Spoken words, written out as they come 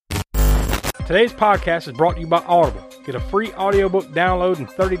Today's podcast is brought to you by Audible. Get a free audiobook download and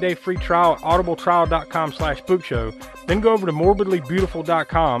 30-day free trial at audibletrial.com/spookshow. Then go over to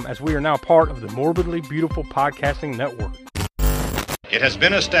morbidlybeautiful.com as we are now part of the Morbidly Beautiful Podcasting Network. It has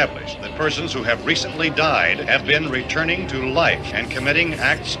been established that persons who have recently died have been returning to life and committing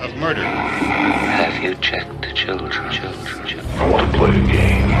acts of murder. Have you checked the children? I want to play a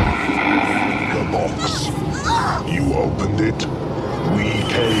game. The box. You opened it. We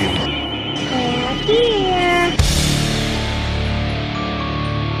came. Here.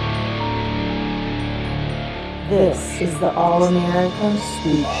 This is the All-American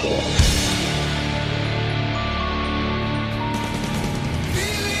Spook Show.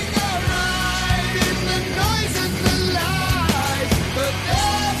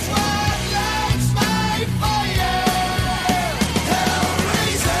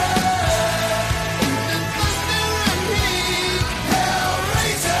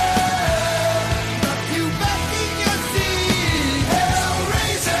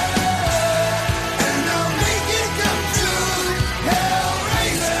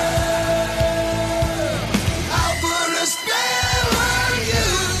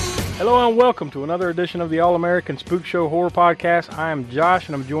 Hello and welcome to another edition of the All-American Spook Show Horror Podcast. I am Josh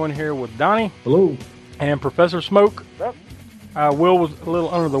and I'm joined here with Donnie. Hello. And Professor Smoke. Yep. Will was a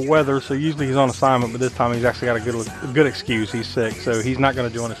little under the weather, so usually he's on assignment, but this time he's actually got a good excuse. He's sick, so he's not going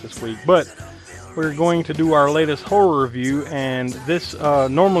to join us this week. But we're going to do our latest horror review, and this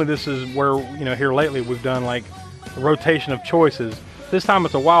normally this is where, here lately we've done like a rotation of choices. This time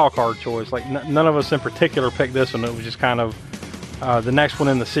it's a wild card choice. Like none of us in particular picked this one. It was just kind of the next one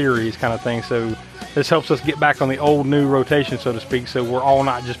in the series kind of thing. So this helps us get back on the old new rotation, so to speak. So we're all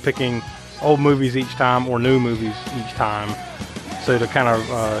not just picking old movies each time or new movies each time. So to kind of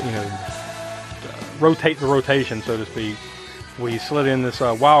rotate the rotation, so to speak, we slid in this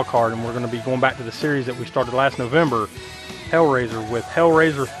wild card, and we're going to be going back to the series that we started last November, Hellraiser, with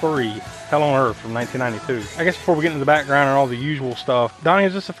Hellraiser 3, Hell on Earth from 1992. I guess before we get into the background and all the usual stuff, Donnie,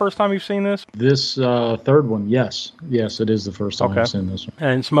 is this the first time you've seen this? This third one, yes. Yes, it is the first time I've seen this one.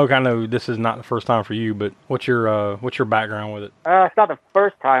 And Smoke, I know this is not the first time for you, but what's your background with it? It's not the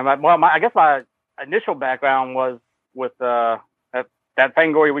first time. I guess my initial background was with that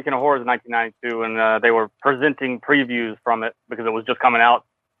Fangoria Weekend of Horrors in 1992, and they were presenting previews from it because it was just coming out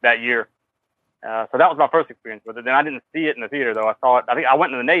that year. So that was my first experience with it. Then I didn't see it in the theater, though. I saw it. I think I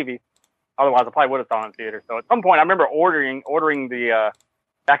went into the Navy. Otherwise, I probably would have saw it in the theater. So at some point, I remember ordering the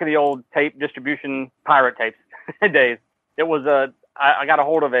back of the old tape distribution pirate tapes days. It was I got a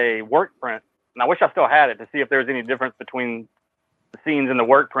hold of a work print, and I wish I still had it to see if there was any difference between the scenes in the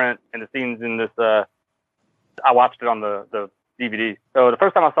work print and the scenes in this. I watched it on the DVD. So the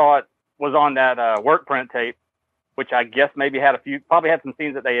first time I saw it was on that work print tape, which I guess maybe probably had some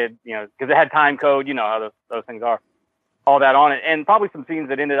scenes that they had, because it had time code, how those things are. All that on it, and probably some scenes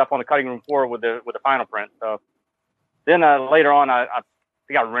that ended up on the cutting room floor with the final print. So then later on, I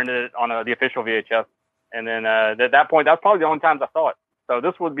think I rented it on the official VHS, and then at that point, that's probably the only times I saw it. So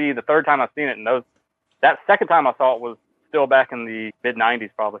this would be the third time I've seen it, and that second time I saw it was still back in the mid-'90s,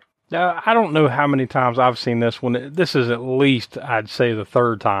 probably. I don't know how many times I've seen this one. This is at least, I'd say, the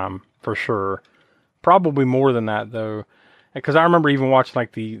third time for sure. Probably more than that though, because I remember even watching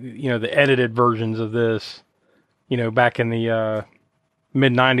like the edited versions of this. Back in the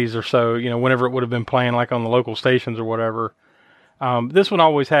mid-'90s or so, whenever it would have been playing like on the local stations or whatever. This one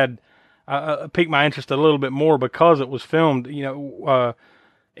always had piqued my interest a little bit more because it was filmed, in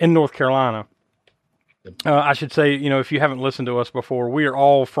North Carolina. I should say, if you haven't listened to us before, we are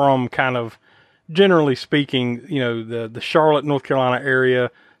all from kind of, generally speaking, the Charlotte, North Carolina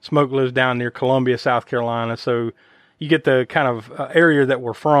area. Smoke lives down near Columbia, South Carolina. So you get the kind of area that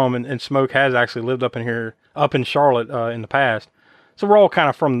we're from, and Smoke has actually lived up in Charlotte in the past. So we're all kind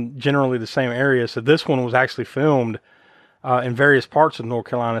of from generally the same area. So this one was actually filmed in various parts of North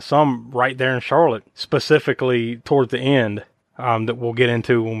Carolina, some right there in Charlotte, specifically towards the end that we'll get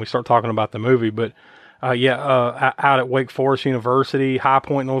into when we start talking about the movie. But out at Wake Forest University, High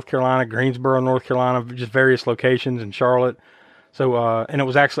Point, North Carolina, Greensboro, North Carolina, just various locations in Charlotte. So, and it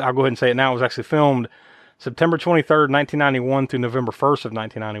was actually, I'll go ahead and say it now, it was actually filmed September 23rd, 1991 through November 1st of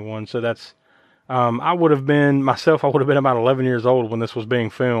 1991. So that's, I would have been about 11 years old when this was being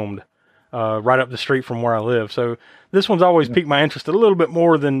filmed, right up the street from where I live. So this one's always piqued my interest a little bit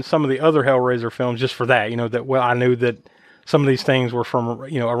more than some of the other Hellraiser films, just for that, I knew that some of these things were from,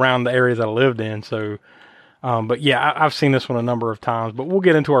 around the area that I lived in. So, but yeah, I've seen this one a number of times, but we'll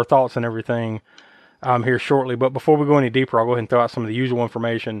get into our thoughts and everything, here shortly. But before we go any deeper, I'll go ahead and throw out some of the usual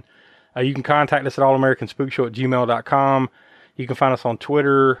information. You can contact us at allamericanspookshow@gmail.com. You can find us on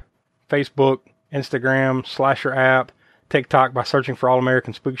Twitter, Facebook, Instagram, Slasher app, TikTok by searching for All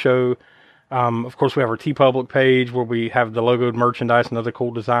American Spook Show. Of course, we have our TeePublic page where we have the logoed merchandise and other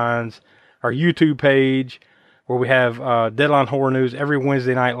cool designs. Our YouTube page where we have Deadline Horror News every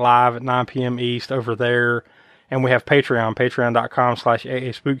Wednesday night live at 9 p.m. East over there. And we have Patreon,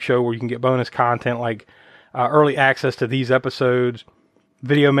 patreon.com/AA Spook Show, where you can get bonus content like early access to these episodes,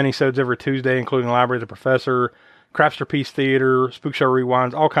 video minisodes every Tuesday, including Library of the Professor, Crapster Piece Theater, Spook Show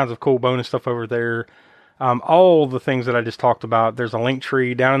Rewinds, all kinds of cool bonus stuff over there. All the things that I just talked about. There's a link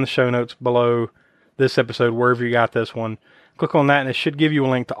tree down in the show notes below this episode, wherever you got this one. Click on that and it should give you a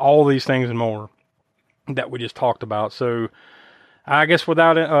link to all these things and more that we just talked about. So I guess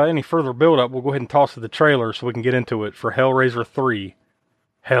without any further build-up, we'll go ahead and toss to the trailer so we can get into it for Hellraiser 3,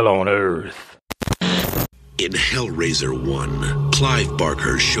 Hell on Earth. In Hellraiser 1, Clive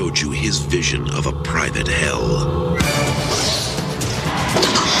Barker showed you his vision of a private hell.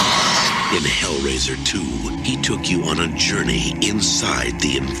 In Hellraiser 2, he took you on a journey inside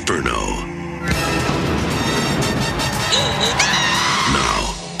the Inferno.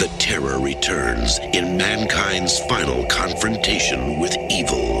 Now, the terror returns in mankind's final confrontation with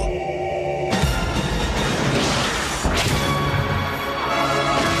evil.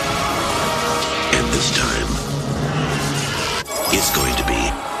 And this time, it's going to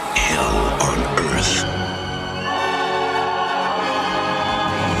be hell on Earth.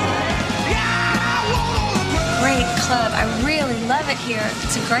 Great club. I really love it here.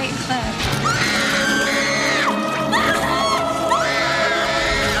 It's a great club.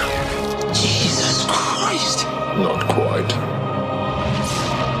 Jesus Christ. Not quite.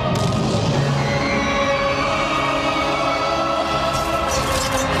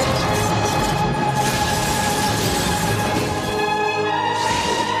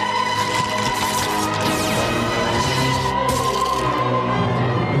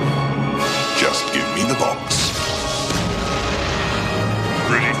 Just give me the box.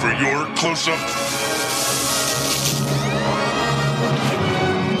 Ready for your close-up?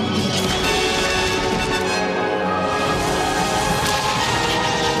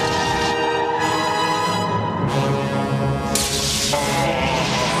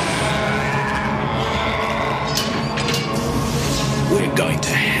 We're going to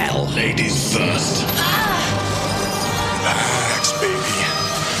hell. Ladies first. Relax, baby.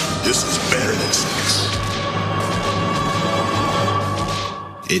 This is better than sex.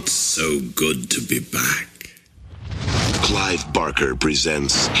 It's so good to be back. Clive Barker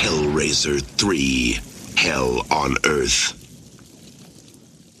presents Hellraiser 3, Hell on Earth.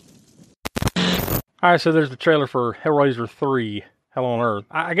 All right, so there's the trailer for Hellraiser 3, Hell on Earth.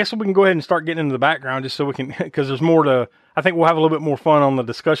 I guess we can go ahead and start getting into the background just so we can, because there's more to, I think we'll have a little bit more fun on the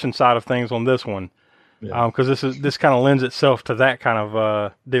discussion side of things on this one. Because this kind of lends itself to that kind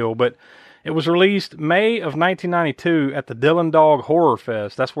of deal. But it was released May of 1992 at the Dylan Dog Horror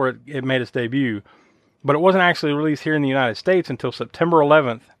Fest. That's where it made its debut. But it wasn't actually released here in the United States until September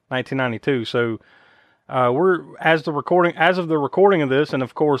 11th, 1992. So we're as of the recording of this, and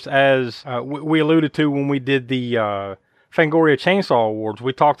of course as we alluded to when we did the Fangoria Chainsaw Awards,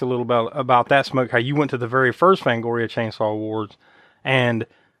 we talked a little about that, Smoke, how you went to the very first Fangoria Chainsaw Awards, and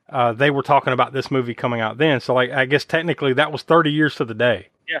they were talking about this movie coming out then. So, like, I guess technically that was 30 years to the day.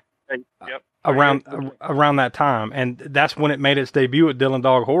 Yeah. Yep. Around that time, and that's when it made its debut at Dylan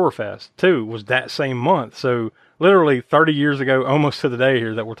Dog Horror Fest too. Was that same month? So literally 30 years ago, almost to the day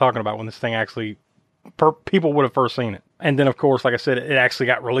here that we're talking about when this thing actually people would have first seen it. And then, of course, like I said, it actually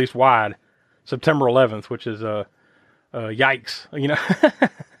got released wide September 11th, which is yikes, you know.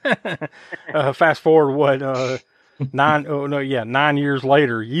 Fast forward, 9 years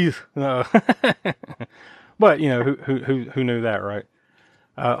later, but you know, who knew that, right?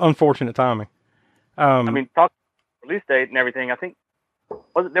 Unfortunate timing. I mean, talk release date and everything. I think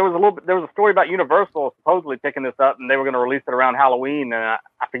there was a story about Universal supposedly picking this up, and they were going to release it around Halloween. And I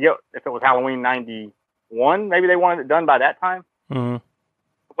forget if it was Halloween '91. Maybe they wanted it done by that time. Mm-hmm.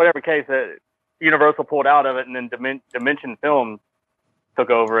 Whatever case, Universal pulled out of it, and then Dimension Films took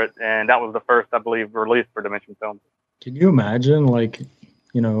over it, and that was the first, I believe, release for Dimension Films. Can you imagine, like,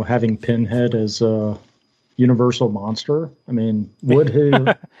 you know, having Pinhead as a Universal monster? I mean, would he?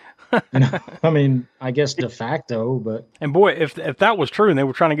 You know, I mean, I guess de facto, but... And boy, if that was true and they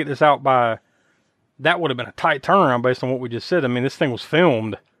were trying to get this out by... That would have been a tight turnaround based on what we just said. I mean, this thing was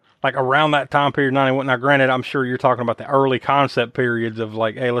filmed like around that time period, 91. Now, granted, I'm sure you're talking about the early concept periods of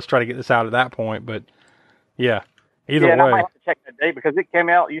like, hey, let's try to get this out at that point. But yeah, either way. I might have to check that date because it came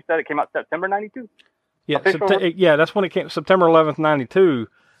out, you said it came out September 92? Yeah, that's when it came, September 11th, 92.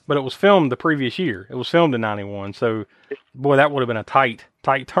 but it was filmed the previous year. It was filmed in 91. So, boy, that would have been a tight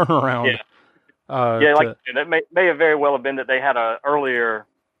turnaround. Yeah. That may have very well have been that they had a earlier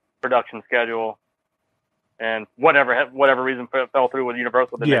production schedule, and whatever reason fell through with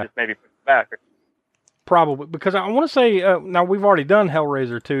Universal, then they just maybe put it back. Probably, because I want to say, now we've already done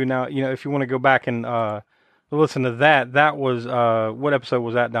Hellraiser 2. Now, if you want to go back and listen to that was, what episode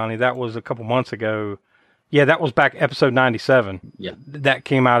was that, Donnie? That was a couple months ago. Yeah, that was back episode 97. Yeah. That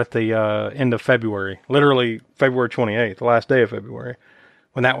came out at the end of February, literally February 28th, the last day of February,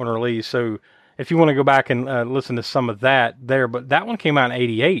 when that one released. So if you want to go back and listen to some of that there, but that one came out in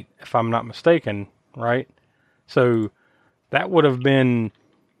 88, if I'm not mistaken, right? So that would have been,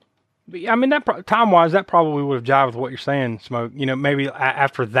 I mean, that time-wise, that probably would have jived with what you're saying, Smoke. Maybe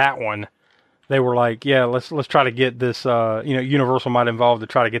after that one, they were like, yeah, let's try to get this, Universal might involve to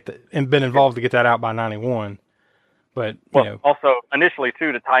try to get been involved to get that out by 91. But, also initially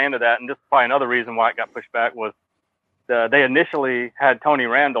too, to tie into that, and this is probably another reason why it got pushed back, was they initially had Tony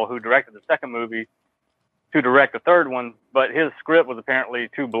Randall, who directed the second movie, to direct the third one, but his script was apparently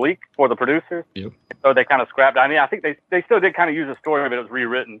too bleak for the producers. Yep. So they kind of scrapped it. I mean, I think they still did kind of use the story, but it was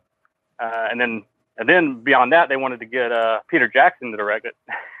rewritten. And then beyond that, they wanted to get Peter Jackson to direct it,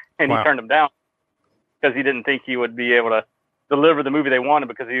 and he turned him down because he didn't think he would be able to deliver the movie they wanted,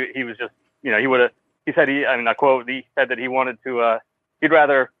 because he was just, he said I quote, he said that he wanted to, he'd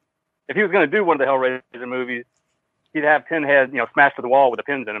rather, if he was going to do one of the Hellraiser movies, he'd have Pinhead, smashed to the wall with the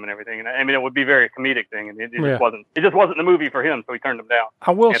pins in him and everything. And I mean, it would be a very comedic thing, and it just wasn't the movie for him, so he turned him down.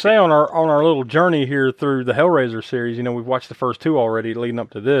 I will say on our little journey here through the Hellraiser series, we've watched the first two already leading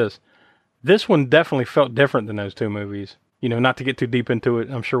up to this. This one definitely felt different than those two movies. Not to get too deep into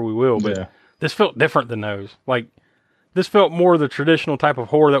it, I'm sure we will, but this felt different than those. Like, this felt more the traditional type of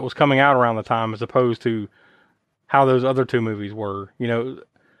horror that was coming out around the time, as opposed to how those other two movies were.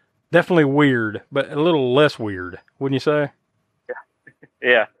 Definitely weird, but a little less weird, wouldn't you say?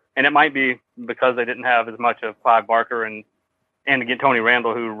 Yeah. And it might be because they didn't have as much of Clive Barker and again, Tony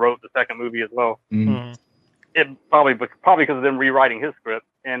Randall, who wrote the second movie as well. Mm-hmm. It probably because of them rewriting his script.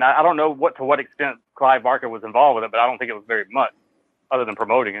 And I don't know to what extent Clive Barker was involved with it, but I don't think it was very much, other than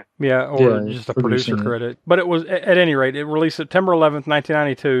promoting it. Yeah, or just a producer credit. But it was, at any rate, it released September 11th,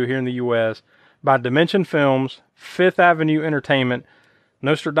 1992 here in the U.S. by Dimension Films, Fifth Avenue Entertainment,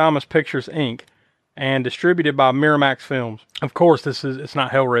 Nostradamus Pictures, Inc., and distributed by Miramax Films. Of course, it's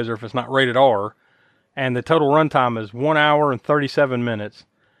not Hellraiser if it's not rated R, and the total runtime is 1 hour and 37 minutes.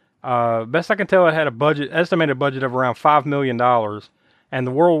 Best I can tell, it had estimated budget of around $5 million, and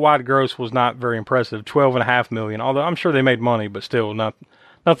the worldwide gross was not very impressive, $12.5 million. Although I'm sure they made money, but still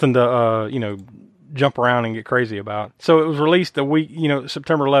nothing to jump around and get crazy about. So it was released the week,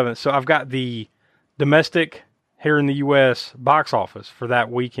 September 11th. So I've got the domestic here in the U.S. box office for that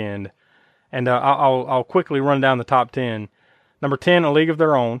weekend, and I'll quickly run down the top 10. Number 10, A League of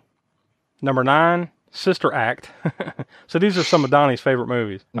Their Own. Number 9, Sister Act. So these are some of Donnie's favorite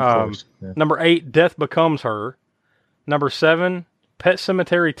movies. Of course, yeah. Number 8, Death Becomes Her. Number 7, Pet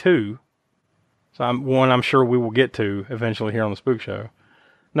Sematary 2. So I'm sure we will get to eventually here on the Spook Show.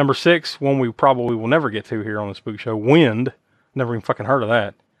 Number 6, one we probably will never get to here on the Spook Show, Wind. Never even fucking heard of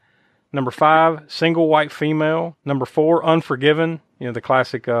that. Number 5, Single White Female. Number 4, Unforgiven. The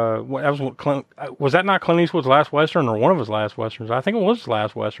classic. Was that not Clint Eastwood's last Western or one of his last Westerns? I think it was his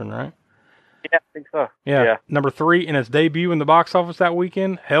last Western, right? Yeah, I think so. Yeah. Number 3, in its debut in the box office that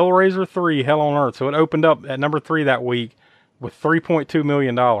weekend, Hellraiser 3, Hell on Earth. So it opened up at number 3 that week with $3.2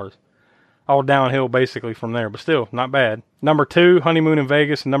 million. All downhill basically from there, but still, not bad. Number 2, Honeymoon in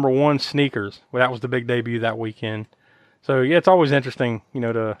Vegas. And number 1, Sneakers. Well, that was the big debut that weekend. So, yeah, it's always interesting,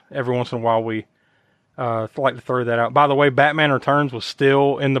 to every once in a while we like to throw that out. By the way, Batman Returns was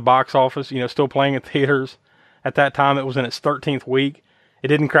still in the box office, still playing at theaters. At that time, it was in its 13th week. It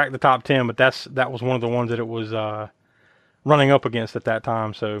didn't crack the top 10, but that was one of the ones that it was running up against at that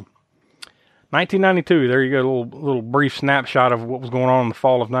time. So, 1992, there you go, a little brief snapshot of what was going on in the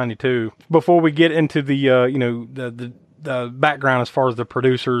fall of 92. Before we get into the background as far as the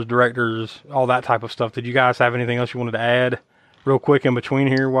producers, directors, all that type of stuff, did you guys have anything else you wanted to add real quick in between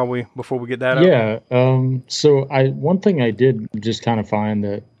here before we get that up? Yeah. So one thing I did just kind of find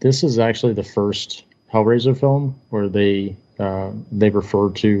that this is actually the first Hellraiser film where they refer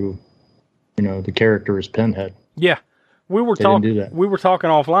to, the character as Pinhead. Yeah. We were talking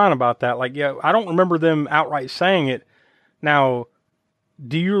offline about that. Like, yeah, I don't remember them outright saying it. Now,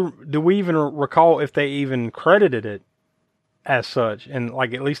 do we even recall if they even credited it as such, and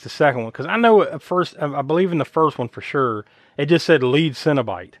like at least the second one? Because I know at first, I believe in the first one for sure, it just said lead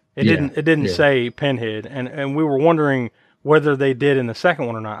Cenobite. It didn't say Pinhead, and we were wondering whether they did in the second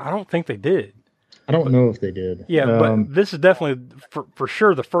one or not. I don't think they did. I don't know if they did. Yeah, but this is definitely for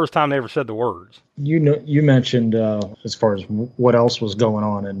sure the first time they ever said the words. You mentioned as far as what else was going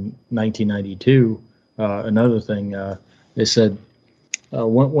on in 1992. Another thing they said.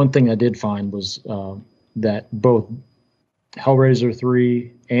 One thing I did find was that both Hellraiser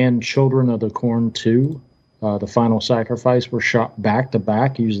 3 and Children of the Corn 2, The Final Sacrifice, were shot back to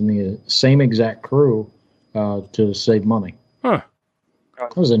back using the same exact crew to save money. Huh.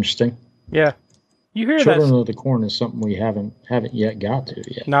 That was interesting. Yeah. You hear Children of the Corn is something we haven't yet got to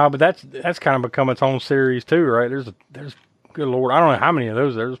yet. No, but that's kind of become its own series too, right? There's good Lord, I don't know how many of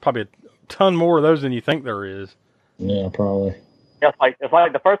those there's probably a ton more of those than you think there is. Yeah, probably. Yeah, it's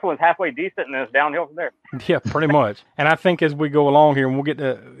like the first one's halfway decent and then it's downhill from there. Yeah, pretty much. And I think as we go along here, and we'll get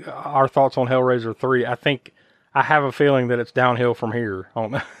to our thoughts on Hellraiser 3, I have a feeling that it's downhill from here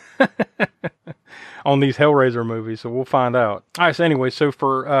on on these Hellraiser movies, so we'll find out. All right, so anyway,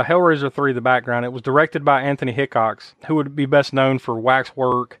 for Hellraiser 3, the background, it was directed by Anthony Hickox, who would be best known for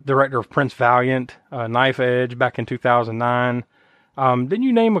Waxwork, director of Prince Valiant, Knife Edge back in 2009. Didn't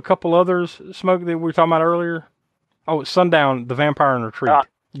you name a couple others, Smoke, that we were talking about earlier? Oh, Sundown, The Vampire in Retreat.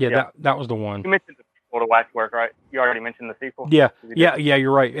 Yeah. That was the one. You mentioned the sequel to Waxwork, right? You already mentioned the sequel? Yeah,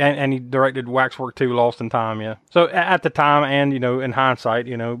 you're right. And he directed Waxwork 2, Lost in Time, yeah. So at the time and, in hindsight,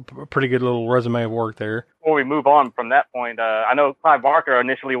 pretty good little resume of work there. Before we move on from that point, I know Clive Barker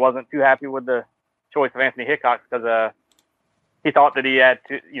initially wasn't too happy with the choice of Anthony Hickox because he thought that he had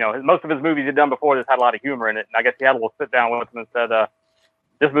to, most of his movies he'd done before this had a lot of humor in it. And I guess he had a little sit down with him and said,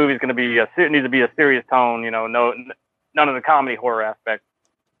 this movie is going to be needs to be a serious tone, none of the comedy horror aspect.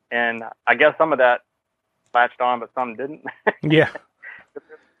 And I guess some of that latched on, but some didn't. Yeah.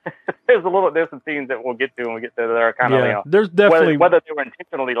 There's some scenes that we'll get to when we get to that are kind of, there's definitely whether they were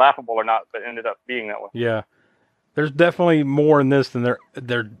intentionally laughable or not, but ended up being that way. Yeah. There's definitely more in this than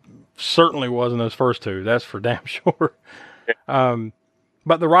there certainly was in those first two. That's for damn sure. Yeah.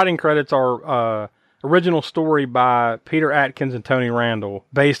 But the writing credits are, original story by Peter Atkins and Tony Randall,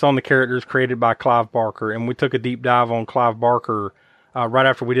 based on the characters created by Clive Barker. And we took a deep dive on Clive Barker right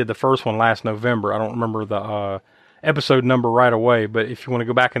after we did the first one last November. I don't remember the episode number right away, but if you want to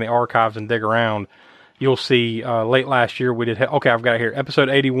go back in the archives and dig around, you'll see late last year we did... Okay, I've got it here. Episode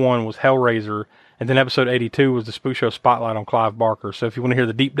 81 was Hellraiser, and then episode 82 was the Spook Show Spotlight on Clive Barker. So if you want to hear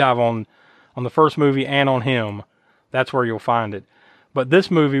the deep dive on the first movie and on him, that's where you'll find it. But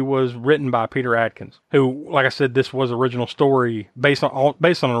this movie was written by Peter Atkins, who, like I said, this was original story based on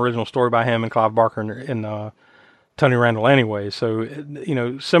an original story by him and Clive Barker and Tony Randall anyway. So,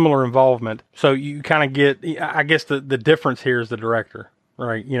 similar involvement. So you kind of get, I guess the difference here is the director,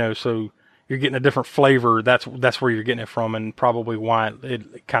 right? So you're getting a different flavor. That's where you're getting it from, and probably why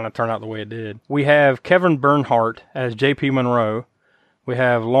it kind of turned out the way it did. We have Kevin Bernhardt as J.P. Monroe. We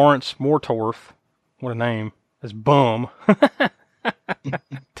have Lawrence Mortorf, what a name, as Bum.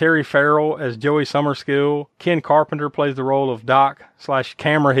 Terry Farrell as Joey Summerskill. Ken Carpenter plays the role of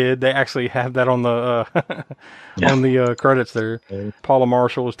Doc/Camerahead. They actually have that on the on the credits there. Paula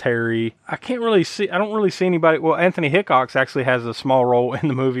Marshall is Terry. I don't really see anybody. Well, Anthony Hickox actually has a small role in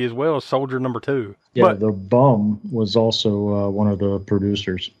the movie as well as Soldier Number 2. Yeah, but the Bum was also one of the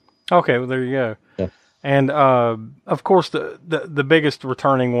producers. Okay, well there you go. Yeah. And of course the biggest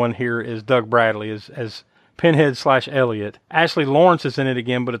returning one here is Doug Bradley as Pinhead/Elliot. Ashley Lawrence is in it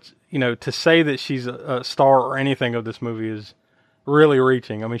again, but it's, to say that she's a star or anything of this movie is really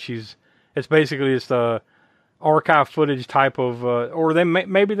reaching. I mean, it's basically just a archive footage type of, or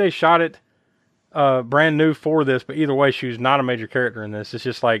maybe they shot it brand new for this, but either way, she was not a major character in this. It's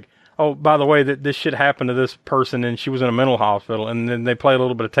just like, oh, by the way, that this shit happened to this person and she was in a mental hospital, and then they play a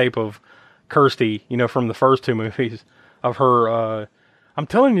little bit of tape of Kirsty, from the first two movies of her, I'm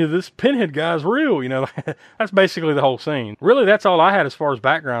telling you, this Pinhead guy's real, That's basically the whole scene. Really, that's all I had as far as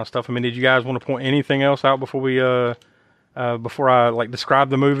background stuff. I mean, did you guys want to point anything else out before we, before I, describe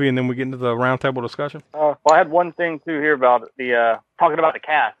the movie and then we get into the roundtable discussion? Well, I had one thing, too, here about talking about the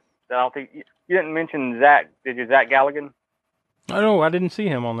cast. I don't think, you didn't mention Zach, did you, Zach Galligan? Oh, no, I didn't see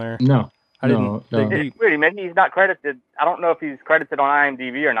him on there. No. I didn't. It's weird, maybe he's not credited. I don't know if he's credited on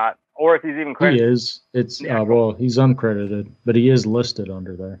IMDb or not. Or if he's even credited. He is. It's he's uncredited, but he is listed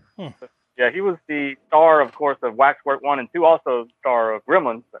under there. Yeah, he was the star, of course, of Waxwork 1 and 2, also star of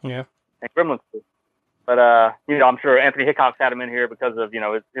Gremlins. Yeah. And Gremlins 2. But, I'm sure Anthony Hickox had him in here because of,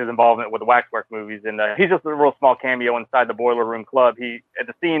 his involvement with the Waxwork movies. And he's just a real small cameo inside the Boiler Room Club. At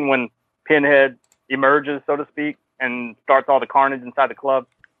the scene when Pinhead emerges, so to speak, and starts all the carnage inside the club,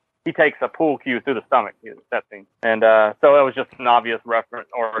 he takes a pool cue through the stomach, that scene. And so it was just an obvious reference,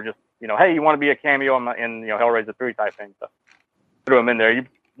 or just, hey, you want to be a cameo in Hellraiser 3 type thing. So threw him in there. You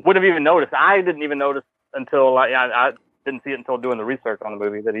wouldn't have even noticed. I didn't even notice until I didn't see it until doing the research on the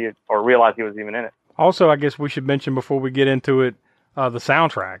movie or realized he was even in it. Also, I guess we should mention before we get into it, the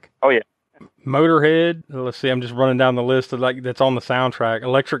soundtrack. Oh, yeah. Motorhead, let's see, I'm just running down the list of that's on the soundtrack.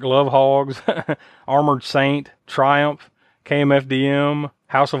 Electric Love Hogs, Armored Saint, Triumph, KMFDM,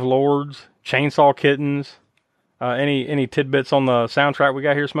 House of Lords, Chainsaw Kittens. Any tidbits on the soundtrack we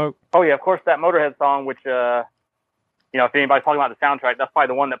got here, Smoke? Oh yeah, of course that Motorhead song, which if anybody's talking about the soundtrack, that's probably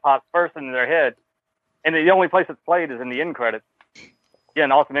the one that pops first into their head. And the only place it's played is in the end credits. Yeah,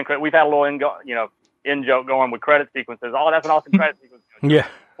 an awesome end credit. We've had a little in joke going with credit sequences. Oh, that's an awesome credit sequence. Yeah.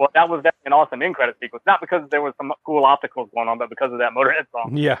 Well, that was definitely an awesome end credit sequence. Not because there was some cool opticals going on, but because of that Motorhead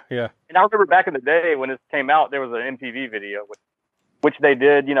song. Yeah, yeah. And I remember back in the day when this came out, there was an MTV video, which they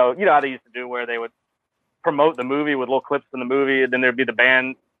did, you know how they used to do, where they would promote the movie with little clips from the movie, and then there'd be the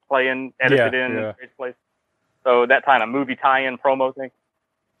band playing, edited in each place. So that kind of movie tie-in promo thing.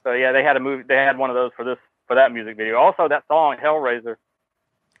 So yeah, they had one of those for that music video. Also, that song Hellraiser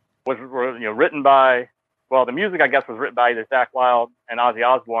was written by. Well, the music, I guess, was written by either Zakk Wylde and Ozzy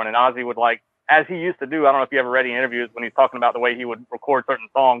Osbourne, and Ozzy would, as he used to do, I don't know if you ever read any interviews when he's talking about the way he would record certain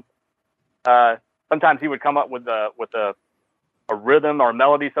songs. Sometimes he would come up with a rhythm or a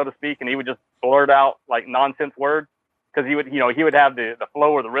melody, so to speak, and he would just blurt out nonsense words, because he would have the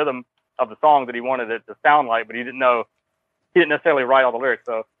flow or the rhythm of the song that he wanted it to sound like, but he didn't necessarily write all the lyrics.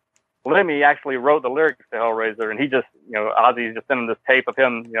 So Lemmy actually wrote the lyrics to Hellraiser, and he just, Ozzy just sent him this tape of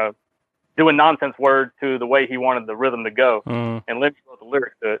him, doing nonsense words to the way he wanted the rhythm to go. And Lemmy wrote the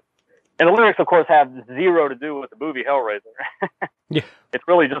lyrics to it. And the lyrics, of course, have zero to do with the movie Hellraiser. Yeah. It's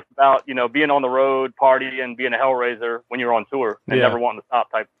really just about, being on the road, partying, being a Hellraiser when you're on tour and never wanting to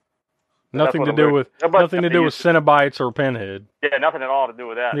stop type. Nothing to do with Cenobites or Pinhead. Yeah, nothing at all to do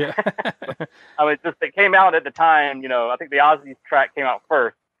with that. Yeah. I mean, it came out at the time, I think the Ozzy track came out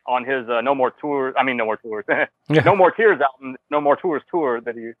first on his No More Tears album, No More Tours tour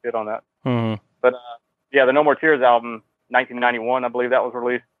that he did on that. Mm-hmm. But the No More Tears album, 1991, I believe that was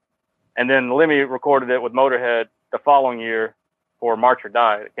released. And then Lemmy recorded it with Motorhead the following year for March or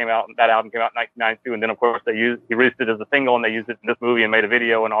Die. That album came out in 1992, and then of course he released it as a single, and they used it in this movie and made a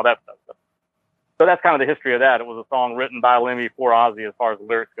video and all that stuff. So that's kind of the history of that. It was a song written by Lemmy for Ozzy as far as the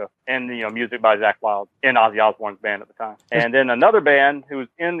lyrics go, and music by Zakk Wylde in Ozzy Osbourne's band at the time. And then another band who was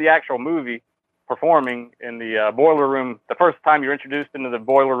in the actual movie performing in the Boiler Room. The first time you're introduced into the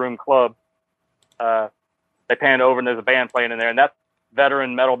Boiler Room Club, they pan over and there's a band playing in there, and that's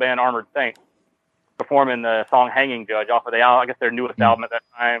veteran metal band Armored Saint performing the song "Hanging Judge" off of their newest album at that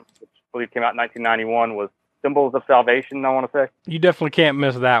time, which I believe came out in 1991, was Symbols of Salvation, I want to say. You definitely can't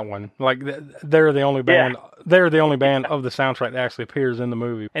miss that one. They're the only band. Yeah. They're the only band of the soundtrack that actually appears in the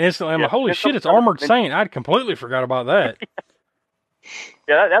movie. And instantly, I'm like, holy shit, it's Armored Saint. I'd completely forgot about that.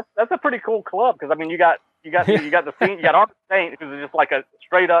 Yeah, that's a pretty cool club, because I mean, you got the scene, you got Armored Saint, who's just like a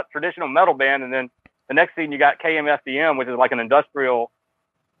straight up traditional metal band, and then the next scene you got KMFDM, which is like an industrial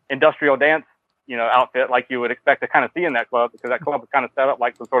dance, outfit like you would expect to kind of see in that club, because that club was kind of set up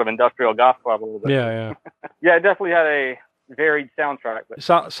like some sort of industrial goth club a little bit. Yeah. Yeah, it definitely had a varied soundtrack. But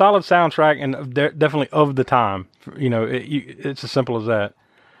solid soundtrack, and definitely of the time. It's as simple as that.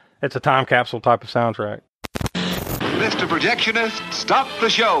 It's a time capsule type of soundtrack. Mr. Projectionist, stop the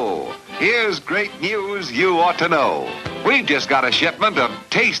show. Here's great news you ought to know. We've just got a shipment of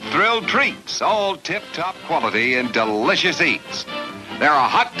taste-thrilled treats, all tip-top quality and delicious eats. There are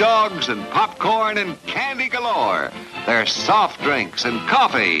hot dogs and popcorn and candy galore. There's soft drinks and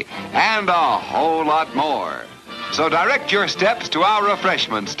coffee and a whole lot more. So direct your steps to our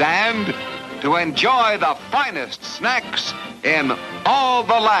refreshment stand to enjoy the finest snacks in all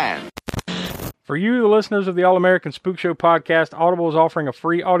the land. For you, the listeners of the All-American Spook Show podcast, Audible is offering a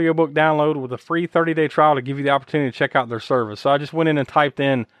free audiobook download with a free 30-day trial to give you the opportunity to check out their service. So I just went in and typed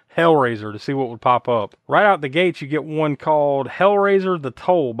in Hellraiser to see what would pop up. Right out the gates, you get one called Hellraiser The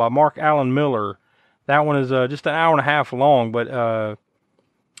Toll by Mark Allen Miller. That one is just an hour and a half long, but I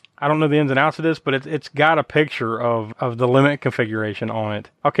don't know the ins and outs of this, but it's got a picture of the limit configuration on it.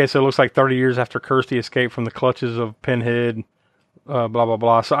 Okay, so it looks like 30 years after Kirsty escaped from the clutches of Pinhead, blah, blah,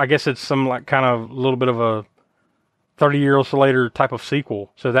 blah. So I guess it's some kind of little bit of a 30 years later type of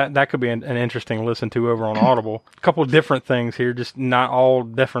sequel. So that could be an interesting listen to over on Audible. A couple of different things here, just not all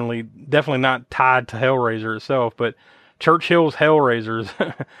definitely not tied to Hellraiser itself, but Churchill's Hellraisers,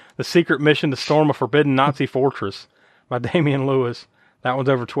 The Secret Mission to Storm a Forbidden Nazi Fortress by Damian Lewis. That one's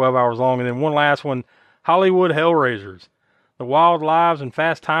over 12 hours long. And then one last one, Hollywood Hellraisers, The Wild Lives and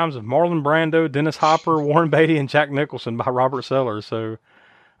Fast Times of Marlon Brando, Dennis Hopper, Warren Beatty, and Jack Nicholson by Robert Sellers. So,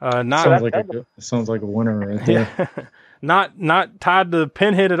 sounds like a winner right there. Yeah, not tied to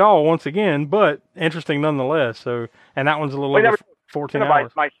Pinhead at all. Once again, but interesting nonetheless. So, and that one's a little over 14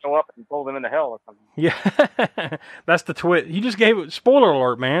 hours. Might show up and pull them into hell or something. Yeah, that's the twist. You just gave it spoiler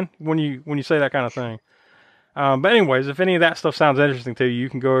alert, man. When you say that kind of thing. But anyways, if any of that stuff sounds interesting to you, you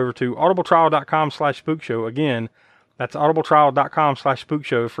can go over to audibletrial.com/spookshow. Again, that's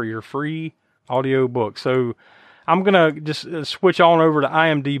audibletrial.com/spookshow for your free audio book. So I'm going to just switch on over to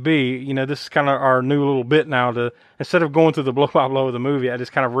IMDb. You know, this is kind of our new little bit now to, instead of going through the blow by blow of the movie, I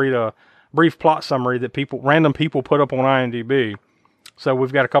just kind of read a brief plot summary that random people put up on IMDb. So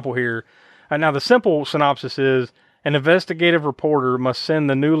we've got a couple here. Now the simple synopsis is, an investigative reporter must send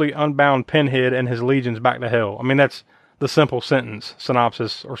the newly unbound Pinhead and his legions back to hell. I mean, that's the simple sentence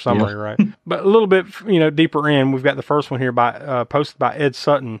synopsis or summary, right? But a little bit, deeper in, we've got the first one here posted by Ed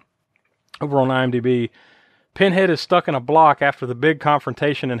Sutton over on IMDb. Pinhead is stuck in a block after the big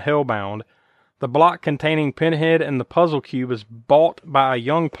confrontation in Hellbound. The block containing Pinhead and the puzzle cube is bought by a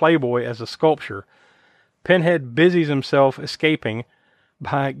young playboy as a sculpture. Pinhead busies himself escaping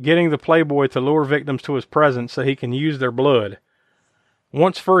by getting the playboy to lure victims to his presence so he can use their blood.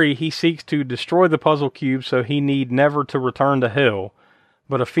 Once free, he seeks to destroy the puzzle cube so he need never to return to hell,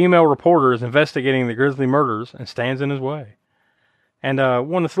 but a female reporter is investigating the grisly murders and stands in his way. And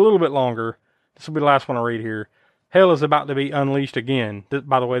one that's a little bit longer, this will be the last one I read here. Hell is about to be unleashed again.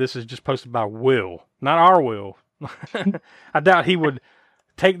 By the way, this is just posted by Will, not our Will. I doubt he would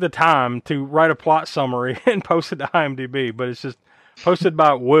take the time to write a plot summary and post it to IMDb, but it's just posted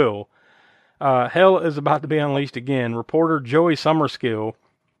by Will. Hell is about to be unleashed again. Reporter Joey Summerskill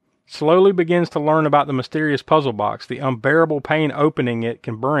slowly begins to learn about the mysterious puzzle box, the unbearable pain opening it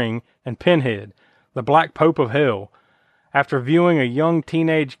can bring, and Pinhead, the Black Pope of Hell. After viewing a young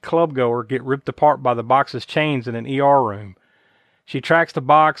teenage clubgoer get ripped apart by the box's chains in an ER room, she tracks the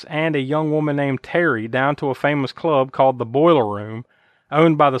box and a young woman named Terry down to a famous club called the Boiler Room,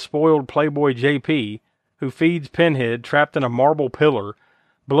 owned by the spoiled playboy JP, who feeds Pinhead, trapped in a marble pillar,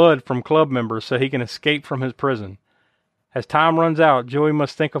 blood from club members so he can escape from his prison. As time runs out, Joey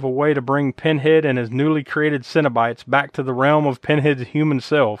must think of a way to bring Pinhead and his newly created Cenobites back to the realm of Pinhead's human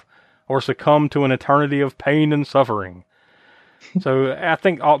self, or succumb to an eternity of pain and suffering. So I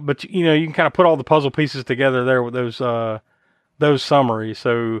think, but you can kind of put all the puzzle pieces together there with those summaries.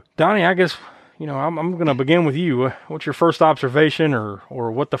 So Donnie, I guess, I'm going to begin with you. What's your first observation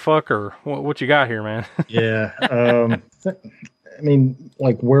or what the fuck or what you got here, man? Yeah. I mean,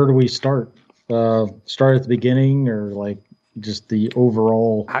 like, where do we start? Start at the beginning or like just the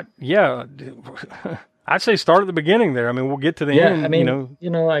overall? I'd say start at the beginning there. I mean, we'll get to the end. I mean,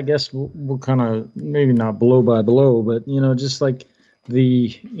 I guess we'll kind of maybe not blow by blow, but just like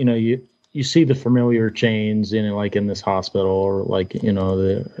you see the familiar chains, like in this hospital, or like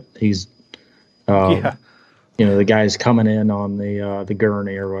the guy's coming in on the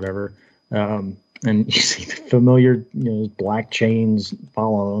gurney or whatever, and you see the familiar black chains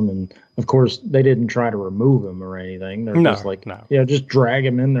follow him, and of course they didn't try to remove him or anything. They're just like, just drag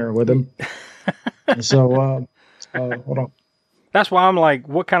him in there with him. So, hold on. That's why I'm like,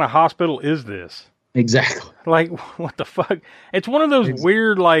 what kind of hospital is this? Exactly. Like, what the fuck? It's one of those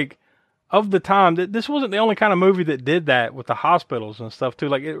weird, like, of the time. This wasn't the only kind of movie that did that with the hospitals and stuff, too.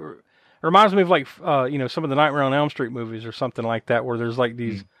 Like, it reminds me of, like, some of the Nightmare on Elm Street movies or something like that, where there's, like,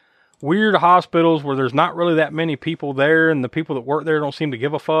 these weird hospitals where there's not really that many people there, and the people that work there don't seem to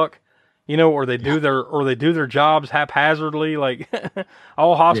give a fuck. Or they do their jobs haphazardly. Like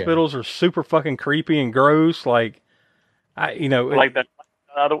all hospitals are super fucking creepy and gross. Like, like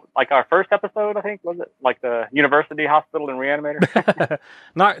our first episode, I think, was it like the University Hospital and Reanimator?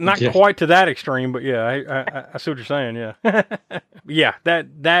 not quite to that extreme, but yeah, I see what you're saying. Yeah, yeah,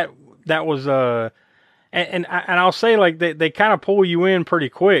 that was and I'll say like they kind of pull you in pretty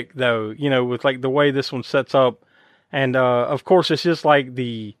quick though. With like the way this one sets up, and of course it's just like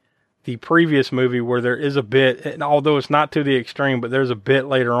the previous movie where there is a bit, and although it's not to the extreme, but there's a bit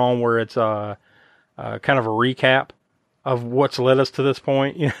later on where it's kind of a recap of what's led us to this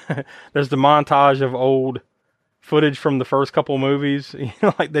point. There's the montage of old footage from the first couple of movies.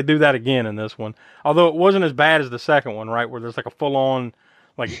 Like they do that again in this one. Although it wasn't as bad as the second one, right? Where there's like a full on,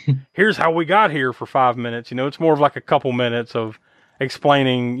 like, here's how we got here for 5 minutes. It's more of like a couple minutes of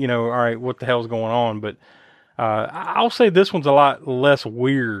explaining, all right, what the hell's going on. But I'll say this one's a lot less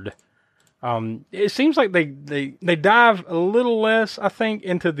weird. It seems like they dive a little less, I think,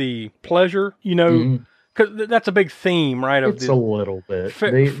 into the pleasure, because that's a big theme, right? It's a little bit.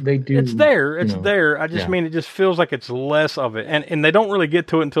 They do. It's there. It's know, there. I just yeah. mean it just feels like it's less of it, and they don't really get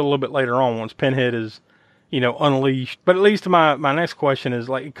to it until a little bit later on once Pinhead is, unleashed. But at least my next question is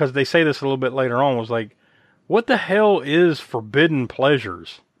like, because they say this a little bit later on, was like, what the hell is forbidden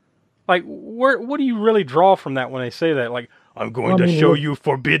pleasures? Like, what do you really draw from that when they say that? Like, I'm going to show you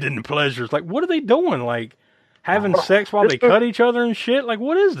forbidden pleasures. Like, what are they doing? Like, having sex while they cut each other and shit? Like,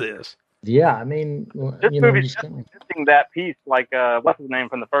 what is this? Yeah, I mean, this movie's just missing that piece. Like, what's his name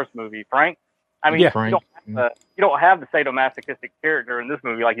from the first movie, Frank? I mean, Frank. You don't have the sadomasochistic character in this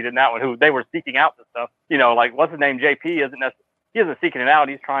movie like you did in that one. Who they were seeking out this stuff. Like what's his name? JP he isn't seeking it out.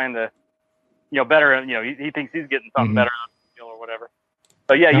 He's trying to, better. He thinks he's getting something better or whatever.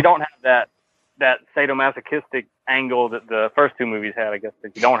 So yeah, you don't have that sadomasochistic angle that the first two movies had. I guess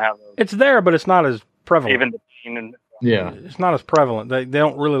that you don't have those. It's there, but it's not as prevalent. Even the scene and. Yeah, it's not as prevalent. They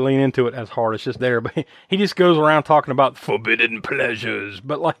don't really lean into it as hard. It's just there. But he just goes around talking about forbidden pleasures.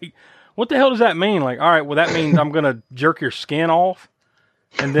 But like, what the hell does that mean? Like, all right, well that means I'm gonna jerk your skin off,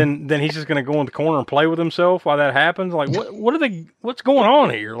 and then he's just gonna go in the corner and play with himself while that happens. Like, what's going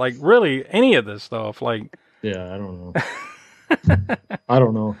on here? Like, really, any of this stuff? Like, yeah, I don't know. I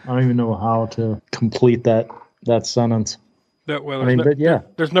don't know. I don't even know how to complete that sentence. There's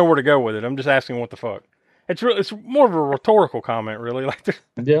nowhere to go with it. I'm just asking what the fuck. It's more of a rhetorical comment, really. Like,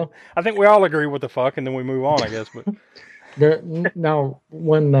 yeah, I think we all agree with the fuck, and then we move on, I guess. But now,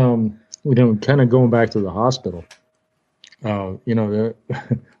 when kind of going back to the hospital,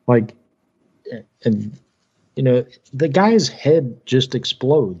 like, and the guy's head just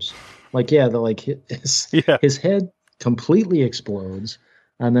explodes. Like, his head completely explodes,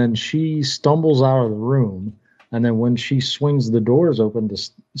 and then she stumbles out of the room. And then when she swings the doors open to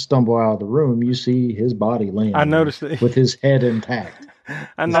stumble out of the room, you see his body laying. I noticed that with his head intact.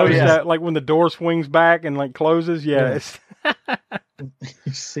 I noticed that, like when the door swings back and like closes. Yeah.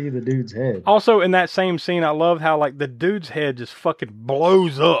 You see the dude's head. Also, in that same scene, I love how like the dude's head just fucking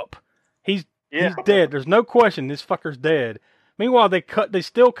blows up. He's dead. There's no question. This fucker's dead. Meanwhile, they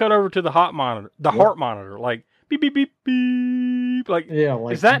still cut over to the heart monitor, like beep beep beep beep. Like,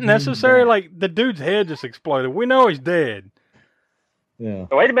 is that necessary? Like, the dude's head just exploded. We know he's dead. Yeah.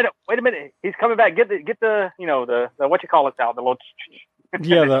 So wait a minute. He's coming back. Get the the what you call it out, the little.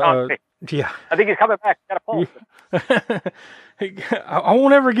 Yeah. I think he's coming back. Got a pulse. I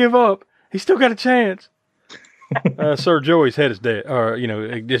won't ever give up. He's still got a chance. Sir Joey's head is dead.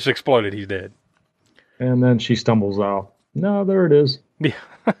 It just exploded. He's dead. And then she stumbles out. No, there it is. Yeah.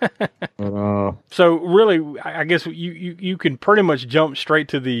 But, so really, I guess you can pretty much jump straight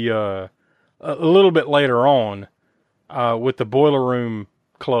to the a little bit later on with the Boiler Room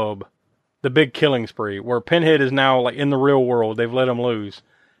Club, the big killing spree, where Pinhead is now like in the real world. They've let him loose,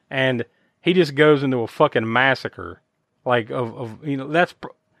 and he just goes into a fucking massacre. Like that's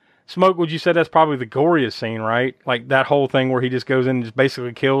Smoke. Would you say that's probably the goriest scene, right? Like that whole thing where he just goes in and just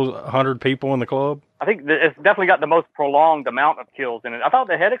basically kills 100 people in the club. I think it's definitely got the most prolonged amount of kills in it. I thought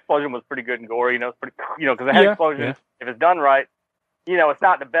the head explosion was pretty good and gory. It's pretty, because the head explosion, if it's done right, it's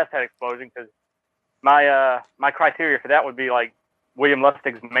not the best head explosion. Because my criteria for that would be like William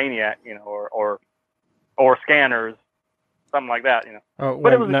Lustig's Maniac, or Scanners, something like that, Oh,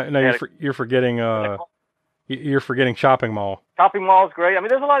 wait, no, you're forgetting. You're forgetting Shopping Mall. Shopping Mall is great. I mean,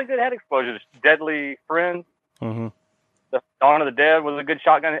 there's a lot of good head explosions. Deadly Friends. Mm-hmm. The Dawn of the Dead was a good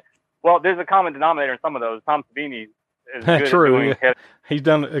shotgun. Well, there's a common denominator in some of those. Tom Savini is good True. at doing head. He's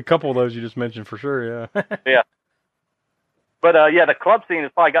done a couple of those you just mentioned for sure. Yeah. Yeah. But the club scene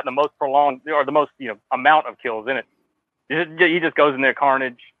has probably got the most prolonged or the most amount of kills in it. He just goes in there,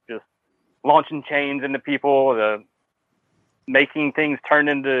 carnage, just launching chains into people, making things turn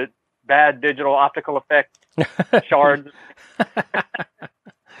into bad digital optical effects, shards,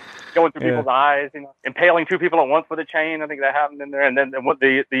 going through people's eyes, impaling two people at once with a chain. I think that happened in there. And then what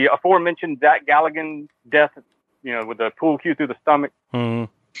the aforementioned Zach Galligan death, with the pool cue through the stomach.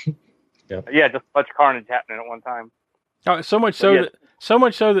 Mm-hmm. Yeah, just a bunch of carnage happening at one time. Oh, so much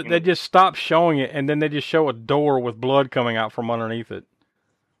so that they just stop showing it, and then they just show a door with blood coming out from underneath it.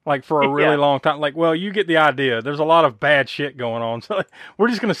 Like for a really long time. Like, well, you get the idea. There's a lot of bad shit going on. So we're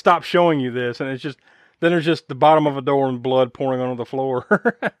just going to stop showing you this. And it's just, then there's just the bottom of a door and blood pouring onto the floor.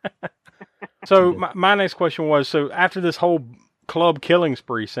 So my next question was, so after this whole club killing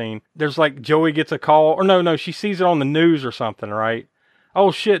spree scene, there's like Joey gets a call, or no, she sees it on the news or something, right?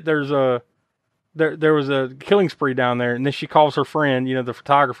 Oh shit, there was a killing spree down there. And then she calls her friend, the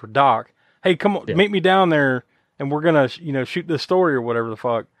photographer, Doc. Hey, come on, meet me down there. And we're going to, shoot this story or whatever the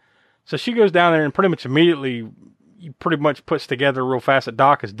fuck. So she goes down there and pretty much immediately puts together real fast that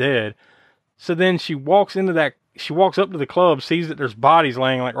Doc is dead. So then she walks up to the club, sees that there's bodies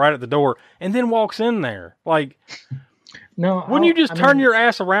laying like right at the door, and then walks in there. Like, no, wouldn't you just turn your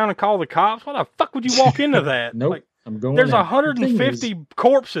ass around and call the cops? Why the fuck would you walk into that? Nope. Like, I'm going. There's in. 150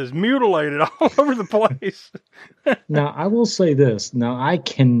 corpses mutilated all over the place. Now, I will say this. Now, I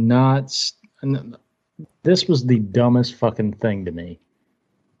cannot. This was the dumbest fucking thing to me.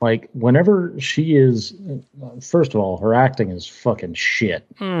 Like, whenever she is, first of all, her acting is fucking shit.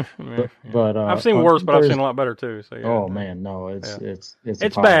 But I've seen worse, but I've seen a lot better too. So yeah. Oh man, no, it's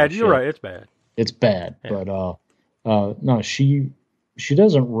bad. You're right, it's bad. It's bad. Yeah. But no, she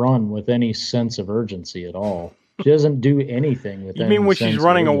doesn't run with any sense of urgency at all. She doesn't do anything with. You mean when she's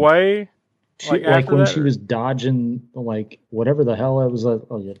running away? Like when she was dodging, like whatever the hell it was,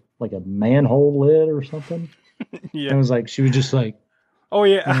 like a manhole lid or something. Yeah, and it was like she was just like. Oh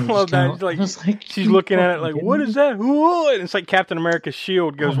yeah, I love that. She's looking at it like, "What is that?" And it's like Captain America's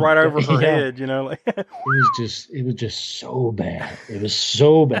shield goes right over her head. You know, like it was just so bad. It was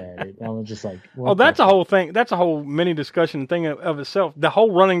so bad. I was just like, "Oh, that's a whole thing. That's a whole mini discussion thing of itself." The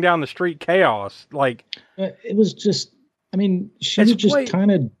whole running down the street chaos, like it was just. I mean, she was just kind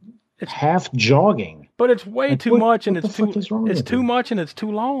of half jogging, but it's way too much, and it's too much, and it's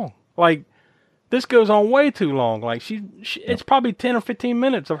too long. Like. This goes on way too long. Like it's probably 10 or 15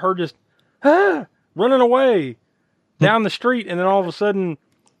 minutes of her just running away down the street, and then all of a sudden,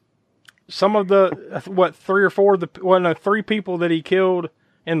 some of the three people that he killed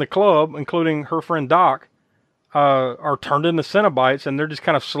in the club, including her friend Doc, are turned into Cenobites, and they're just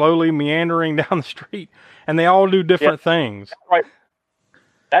kind of slowly meandering down the street, and they all do different things. Right.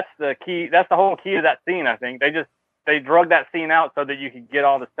 That's the key. That's the whole key to that scene. I think they drug that scene out so that you could get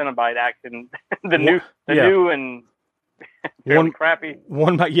all the Cenobite action, the new and crappy.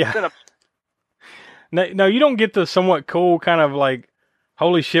 No, you don't get the somewhat cool kind of like,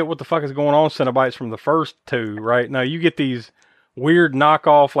 holy shit, what the fuck is going on Cenobites from the first two, right? No, you get these weird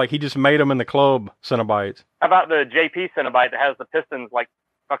knockoff, like he just made them in the club Cenobites. How about the JP Cenobite that has the pistons like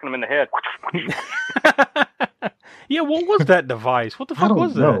fucking them in the head? Yeah, what was that device? What the fuck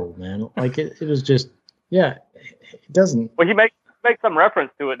was that? I don't know, man. Like it was just, yeah. It doesn't. Well, he makes some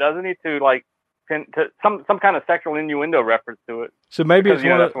reference to it, doesn't he? To like to some kind of sexual innuendo reference to it. So maybe it's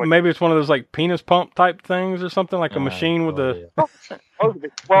it's one of those like penis pump type things or something, like a machine with the. Well,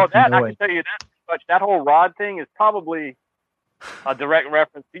 I can tell you that much. That whole rod thing is probably a direct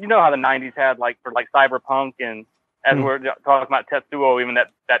reference. You know how the '90s had like for like cyberpunk, and as we're talking about Tetsuo, even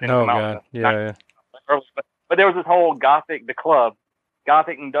that didn't come out. Yeah. But there was this whole gothic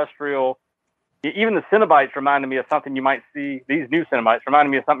industrial. Even the Cenobites reminded me of something you might see. These new Cenobites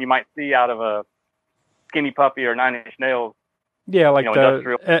reminded me of something you might see out of a Skinny Puppy or Nine Inch Nails. Yeah, like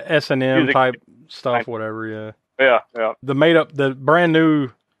the S&M type stuff, whatever. Yeah. The brand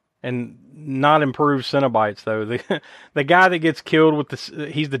new and not improved Cenobites though. The guy that gets killed with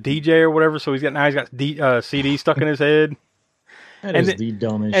he's the DJ or whatever. So he's got CD stuck in his head. That is the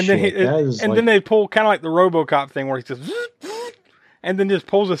dumbest shit. Then they pull kind of like the RoboCop thing where he just. And then just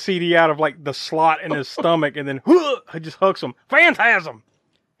pulls a CD out of like the slot in his stomach, and then he just hooks them. Phantasm.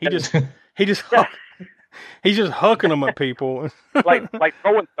 He's just hooking them at people. like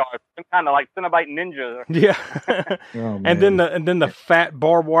throwing stars, some kind of like Cenobite ninja. Yeah. And then the fat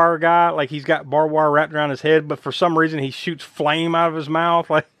barbed wire guy, like he's got barbed wire wrapped around his head, but for some reason he shoots flame out of his mouth.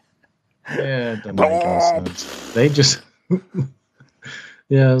 Like, yeah, it doesn't make any sense. They just,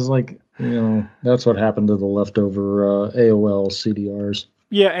 yeah, it's like. That's what happened to the leftover AOL CDRs.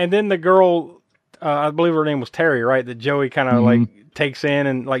 Yeah, and then the girl, I believe her name was Terry, right? That Joey kind of like takes in,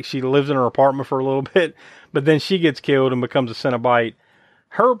 and like she lives in her apartment for a little bit, but then she gets killed and becomes a Cenobite.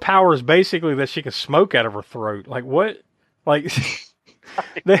 Her power is basically that she can smoke out of her throat. Like what? Like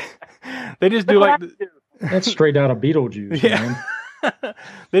they just do like that's straight out of Beetlejuice, man.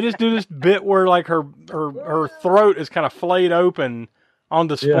 They just do this bit where like her throat is kind of flayed open on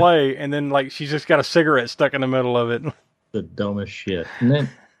display, and then like she's just got a cigarette stuck in the middle of it. The dumbest shit. And then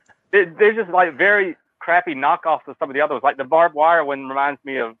they're just like very crappy knockoffs of some of the others. Like the barbed wire one reminds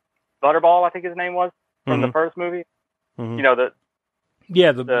me of Butterball, I think his name was from the first movie. You know the and they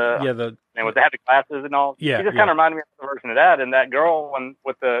had the glasses and all. Yeah, he just kind of reminded me of the version of that. And that girl one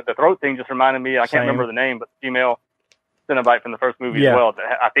with the throat thing just reminded me. I can't remember the name, but the female Cenobite from the first movie as well.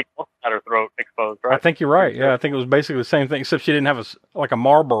 I think had her throat exposed, right? I think you're right. Yeah, I think it was basically the same thing, except she didn't have a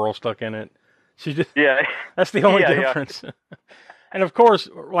Marlboro stuck in it. She just that's the only difference. And of course,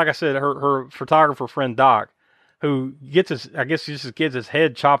 like I said, her photographer friend Doc, who gets his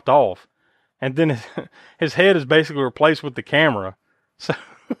head chopped off, and then his head is basically replaced with the camera. So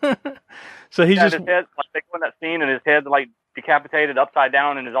he's just his head, like they go in that scene and his head like decapitated upside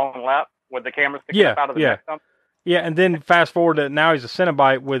down in his own lap. with the camera sticking up out of the neck stump. Yeah, and then fast forward to now he's a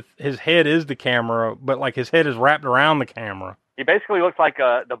Cenobite with his head is the camera, but like his head is wrapped around the camera. He basically looks like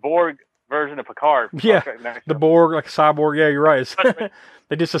the Borg version of Picard. Yeah, the Borg, like a cyborg. Yeah, you're right.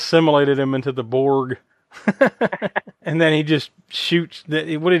 They just assimilated him into the Borg. And then he just shoots.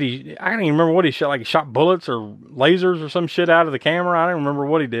 What did he? I don't even remember what he shot. Like he shot bullets or lasers or some shit out of the camera. I don't remember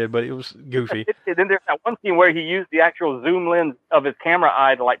what he did, but it was goofy. Then there's that one scene where he used the actual zoom lens of his camera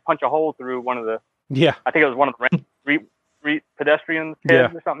eye to like punch a hole through one of the. Yeah, I think it was one of the street pedestrians'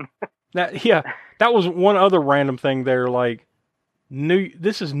 heads or something. That was one other random thing there. Like,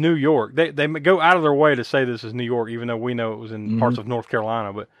 this is New York. They go out of their way to say this is New York, even though we know it was in parts of North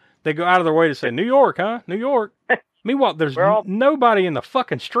Carolina. But they go out of their way to say New York, huh? New York. Meanwhile, there's nobody in the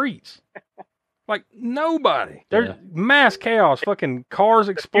fucking streets. Like nobody. There's mass chaos. Fucking cars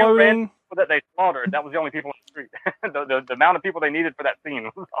exploding. That they slaughtered. That was the only people in the street. the amount of people they needed for that scene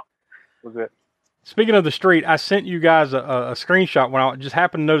was it. Speaking of the street, I sent you guys a screenshot when I just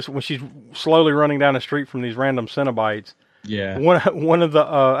happened to notice when she's slowly running down the street from these random Cenobites. Yeah. One of the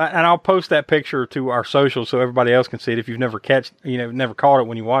and I'll post that picture to our socials so everybody else can see it if you've never never caught it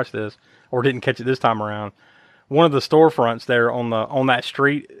when you watch this or didn't catch it this time around. One of the storefronts there on that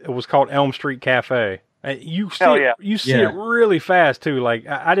street, it was called Elm Street Cafe. You see it really fast too. Like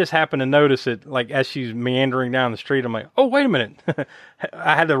I just happened to notice it like as she's meandering down the street. I'm like, oh wait a minute.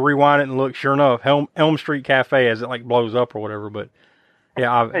 I had to rewind it and look. Sure enough, Elm Street Cafe as it like blows up or whatever. But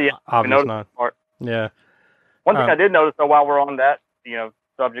obviously not. Yeah. One thing I did notice though while we're on that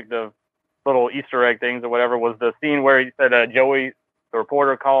subject of little Easter egg things or whatever was the scene where he said Joey, the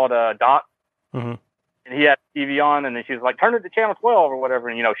reporter, called Dot. Mm-hmm. And he had TV on, and then she was like, turn it to channel 12 or whatever.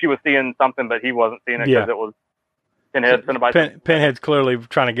 And, she was seeing something, but he wasn't seeing it because it was Pinhead. Pinhead's clearly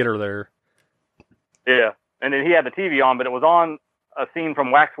trying to get her there. Yeah. And then he had the TV on, but it was on a scene from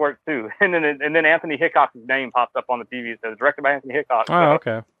Waxwork, too. And then Anthony Hickok's name popped up on the TV. It says, directed by Anthony Hickok. Oh,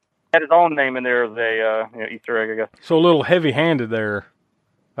 okay. Had his own name in there as a Easter egg, I guess. So a little heavy-handed there.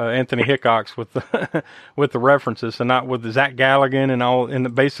 Anthony Hickox with the references, and not with Zach Galligan and all,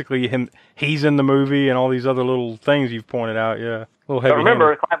 and basically he's in the movie and all these other little things you've pointed out. Yeah, a little heavy.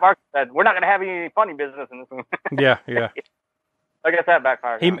 Remember, Clive Barker said we're not going to have any funny business in this movie. Yeah. I guess that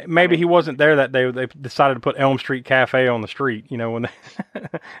backfired. He wasn't there that day. They decided to put Elm Street Cafe on the street. When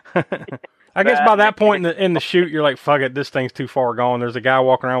they. I guess by that point in the shoot, you're like, fuck it, this thing's too far gone. There's a guy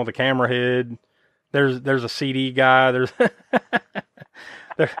walking around with a camera head. There's a CD guy. There's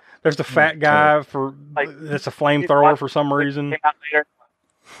the fat guy that's a flamethrower for some reason.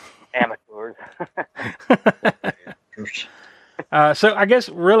 Amateurs. So I guess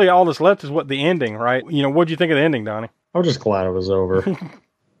really all that's left is the ending, right? What'd you think of the ending, Donnie? I was just glad it was over.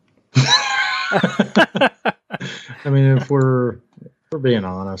 I mean, if we're being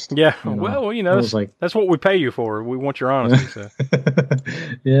honest. Yeah. Well, that's what we pay you for. We want your honesty. So.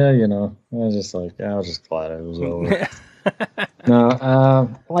 Yeah, I was just glad it was over. No,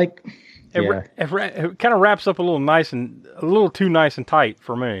 it kind of wraps up a little too nice and tight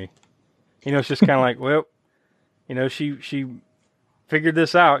for me. It's just kind of like, well, she figured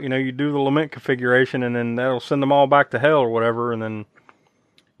this out. You do the lament configuration, and then that'll send them all back to hell or whatever. And then,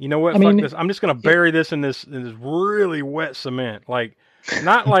 what? Fuck this. I'm just gonna bury this in this really wet cement. Like,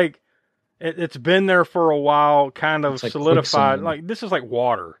 not like it's been there for a while, kind of solidified. Like this is like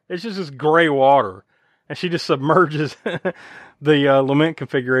water. It's just this gray water. And she just submerges the lament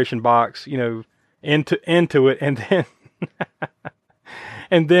configuration box, into it, and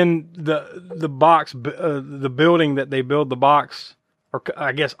then the box, the building that they build the box, or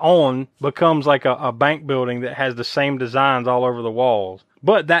I guess on, becomes like a bank building that has the same designs all over the walls.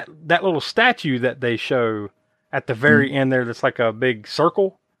 But that little statue that they show at the very end there, that's like a big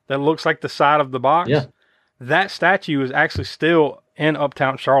circle that looks like the side of the box. Yeah. That statue is actually still in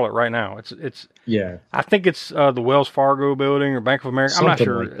Uptown Charlotte right now. It's I think it's the Wells Fargo building or Bank of America. I'm not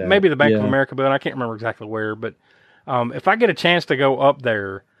sure. Like maybe the Bank of America building. I can't remember exactly where. But if I get a chance to go up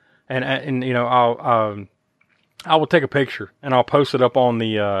there, and I will take a picture and I'll post it up on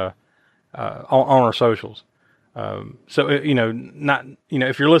the on our socials. So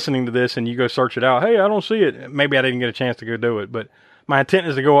if you're listening to this and you go search it out, hey, I don't see it. Maybe I didn't get a chance to go do it, but my intent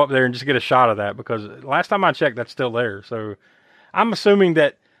is to go up there and just get a shot of that because last time I checked, that's still there. So I'm assuming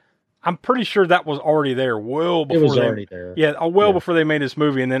that I'm pretty sure that was already there well before. It was already there. Yeah, before they made this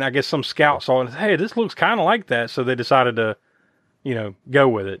movie. And then I guess some scout saw it and said, hey, this looks kind of like that. So they decided to, go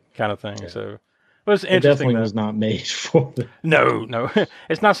with it kind of thing. Yeah. So it was interesting. It definitely was not made for this. No.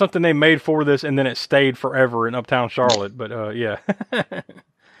 It's not something they made for this and then it stayed forever in Uptown Charlotte. But yeah.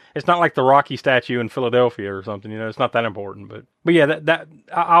 it's not like the Rocky statue in Philadelphia or something. It's not that important. But yeah,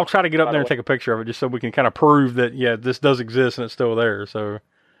 I'll try to get up there and take a picture of it just so we can kind of prove that this does exist and it's still there. So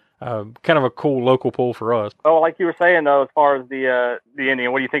kind of a cool local pull for us. Well, like you were saying though, as far as the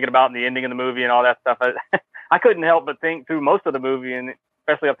ending, what are you thinking about in the ending of the movie and all that stuff? I couldn't help but think through most of the movie, and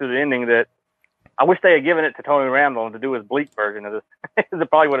especially up to the ending, that I wish they had given it to Tony Randall to do his bleak version of this. It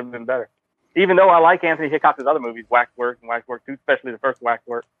probably would have been better. Even though I like Anthony Hitchcock's other movies, Waxwork and Waxwork 2, especially the first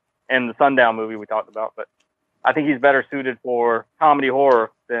Waxwork and the Sundown movie we talked about, but I think he's better suited for comedy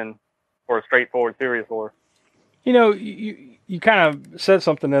horror than for a straightforward serious horror. You kind of said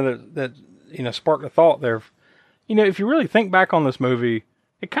something there that sparked a thought there. If you really think back on this movie,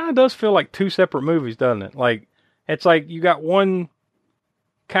 it kind of does feel like two separate movies, doesn't it? Like, it's like you got one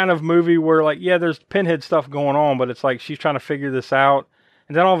kind of movie where, like, yeah, there's Pinhead stuff going on, but it's like she's trying to figure this out.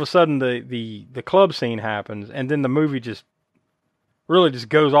 And then all of a sudden the club scene happens, and then the movie just really just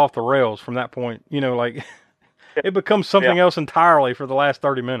goes off the rails from that point. Like it becomes something else entirely for the last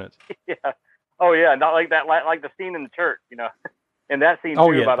 30 minutes. Yeah. Oh yeah, not like that. Like the scene in the church, and that scene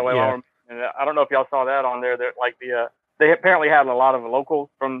too. By the way, and I don't know if y'all saw that on there. That like they apparently had a lot of locals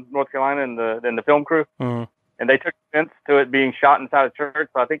from North Carolina in the film crew, and they took offense to it being shot inside a church.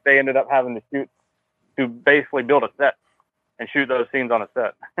 So I think they ended up having to basically build a set and shoot those scenes on a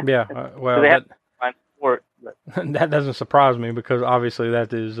set. Yeah, well, so they had to find support, but. That doesn't surprise me because obviously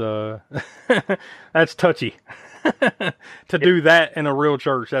that is that's touchy. To do that in a real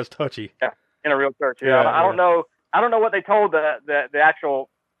church, that's touchy. Yeah, in a real church. Yeah, I don't know. I don't know what they told the actual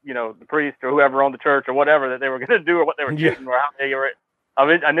the priest or whoever owned the church or whatever that they were going to do or what they were shooting or how they were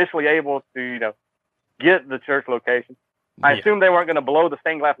initially able to get the church location. I assume they weren't going to blow the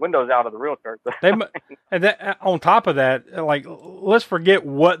stained glass windows out of the real church. And on top of that, like, let's forget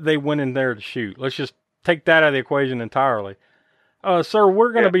what they went in there to shoot. Let's just take that out of the equation entirely. Sir,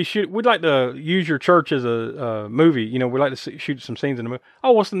 we're going to be we'd like to use your church as a movie. We'd like to shoot some scenes in the movie.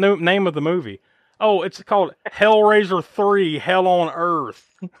 Oh, what's the name of the movie? Oh, it's called Hellraiser 3, Hell on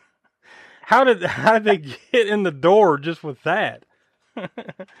Earth. How did they get in the door just with that? I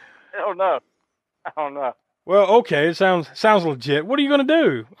don't know. Well, okay, it sounds legit. What are you going to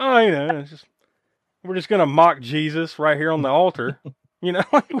do? Oh, we're just going to mock Jesus right here on the altar.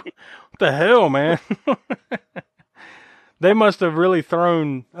 What the hell, man? They must have really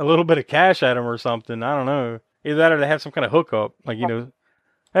thrown a little bit of cash at him or something. I don't know. Either that or they had some kind of hookup. Like,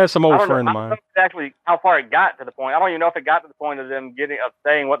 that's some old friend of mine. I don't know actually how far it got to the point. I don't even know if it got to the point of them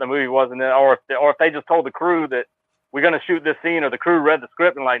saying what the movie was, and then, or if they just told the crew that we're going to shoot this scene, or the crew read the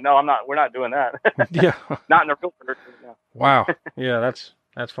script and like, no, we're not doing that. Yeah. Not in the real church. No. Wow. Yeah, that's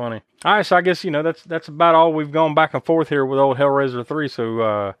funny. All right, so I guess, that's about all we've gone back and forth here with old Hellraiser 3.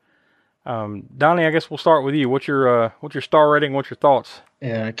 So, Donnie, I guess we'll start with you. What's your star rating? What's your thoughts?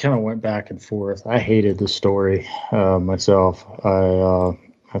 Yeah, I kind of went back and forth. I hated the story myself.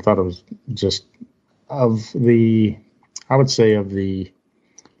 I thought it was just I would say of the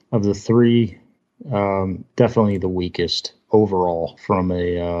three, definitely the weakest overall from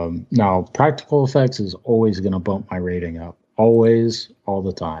now practical effects is always going to bump my rating up. Always, all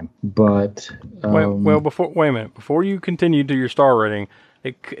the time. But wait a minute. Before you continue to your star rating,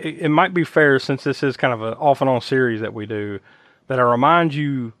 it might be fair, since this is kind of an off and on series that we do, that I remind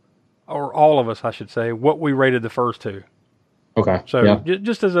you, or all of us, I should say, what we rated the first two. Okay. So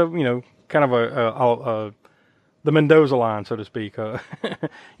just as a kind of the Mendoza line, so to speak.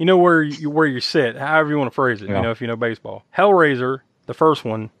 Where you sit, however you want to phrase it. Yeah. If you know baseball. Hellraiser, the first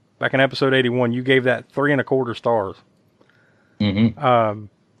one, back in episode 81, you gave that 3.25 stars. Mm-hmm.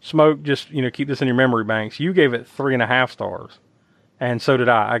 Smoke, just keep this in your memory banks. You gave it 3.5 stars, and so did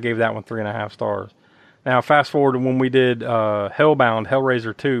I. I gave that one 3.5 stars. Now, fast forward to when we did Hellbound,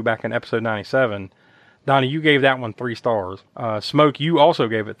 Hellraiser 2, back in episode 97. Donnie, you gave that one 3 stars. Smoke, you also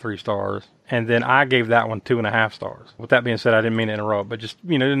gave it 3 stars, and then I gave that one 2.5 stars. With that being said, I didn't mean to interrupt, but just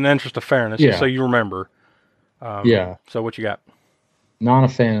in the interest of fairness, just so you remember. So what you got? Not a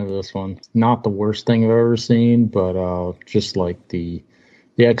fan of this one. Not the worst thing I've ever seen, but just like the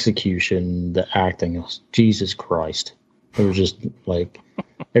execution, the acting, Jesus Christ. It was just like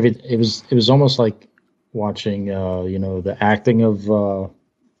it was almost like watching the acting of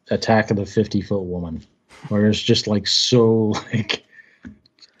Attack of the 50-Foot Woman, where it's just like so like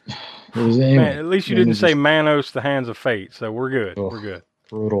it was, anyway, man, at least you didn't say Manos, the Hands of Fate, so we're good. We're good.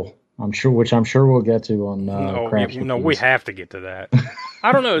 Brutal. I'm sure we'll get to on we have to get to that.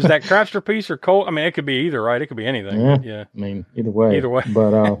 I don't know, is that Crapster or Colt? I mean, it could be either, right? It could be anything. Yeah. I mean, either way.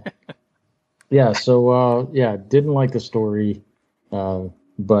 But yeah, so didn't like the story,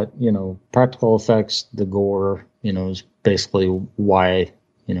 but practical effects, the gore, is basically why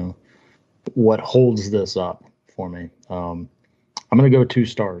what holds this up for me. I'm going to go 2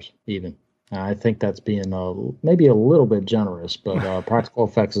 stars even. I think that's being maybe a little bit generous, but practical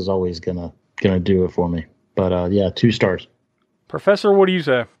effects is always gonna do it for me. But yeah, 2 stars. Professor, what do you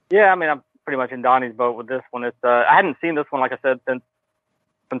say? Yeah, I mean, I'm pretty much in Donnie's boat with this one. It's I hadn't seen this one, like I said, since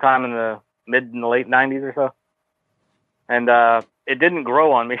sometime in the mid and late 90s or so, and it didn't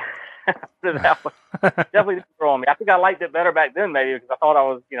grow on me. Definitely didn't grow on me. I think I liked it better back then, maybe because I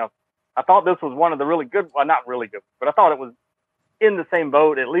thought I thought this was one of the really good, well, not really good, but I thought it was in the same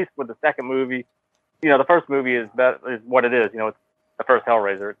boat, at least with the second movie. The first movie is what it is. It's the first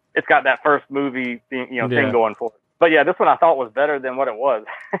Hellraiser. It's got that first movie thing, thing going for it. But yeah, this one I thought was better than what it was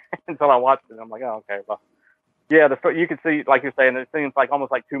until I watched it. I'm like, oh, okay. Well, yeah, you could see, like you're saying, it seems like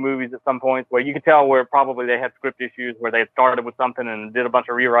almost like 2 movies at some points where you could tell where probably they had script issues, where they had started with something and did a bunch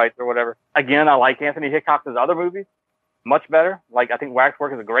of rewrites or whatever. Again, I like Anthony Hitchcock's other movies much better. Like, I think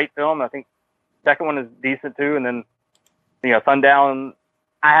Waxwork is a great film. I think the second one is decent too. And then, Sundown,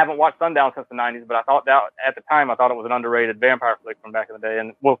 I haven't watched Sundown since the 90s, but I thought that at the time, I thought it was an underrated vampire flick from back in the day.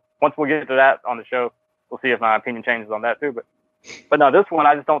 And once we get to that on the show, we'll see if my opinion changes on that too. But no, this one,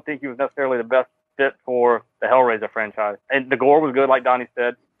 I just don't think he was necessarily the best fit for the Hellraiser franchise. And the gore was good, like Donnie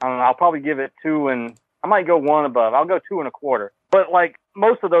said. I don't know, I'll probably give it 2, and I might go 1 above. I'll go 2.25. But like,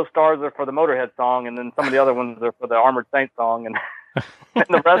 most of those stars are for the Motorhead song, and then some of the other ones are for the Armored Saint song, and and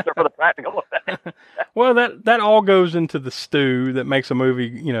the rest are for the practical effects. Well, that all goes into the stew that makes a movie,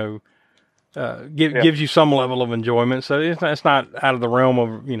 gives you some level of enjoyment. So it's not out of the realm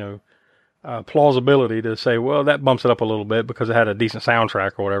of, plausibility to say, well, that bumps it up a little bit because it had a decent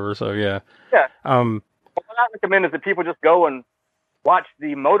soundtrack or whatever. So yeah. Yeah. What I recommend is that people just go and watch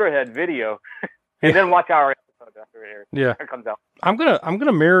the Motorhead video and then watch our episode after it comes out. I'm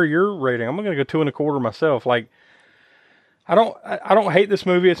gonna mirror your rating. I'm gonna go 2.25 myself. Like, I don't hate this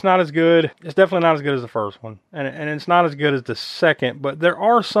movie. It's not as good. It's definitely not as good as the first one, and it's not as good as the second. But there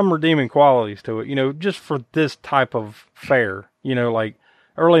are some redeeming qualities to it. Just for this type of fare. Like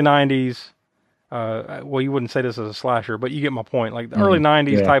early 90s. Well, you wouldn't say this as a slasher, but you get my point. Like the early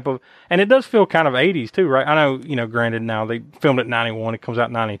 90s type of, and it does feel kind of 80s too, right? I know, granted now they filmed it in 91, it comes out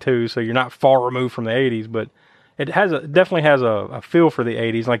in 92, so you're not far removed from the 80s, but it definitely has a feel for the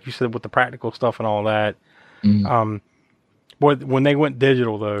 80s, like you said, with the practical stuff and all that. Boy, when they went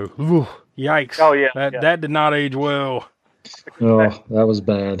digital though, yikes. Oh yeah. That did not age well. Oh, that was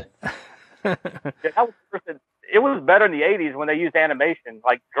bad. It was better in the 80s when they used animation,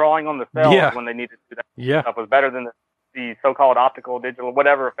 like drawing on the cells when they needed to do that. Yeah. Stuff was better than the so-called optical, digital,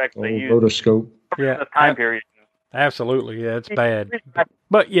 whatever effects they used. Rotoscope. Yeah. The time period. Absolutely. Yeah, it's bad.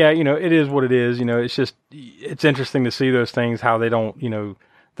 But yeah, it is what it is. It's just, it's interesting to see those things, how they don't,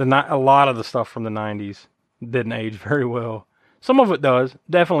 a lot of the stuff from the 90s didn't age very well. Some of it does.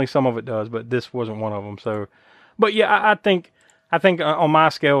 Definitely some of it does, but this wasn't one of them. So, but yeah, I think on my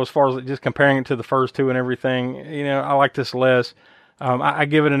scale, as far as just comparing it to the first 2 and everything, I like this less. I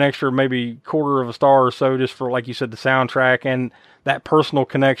give it an extra maybe 1/4 star or so, just for, like you said, the soundtrack and that personal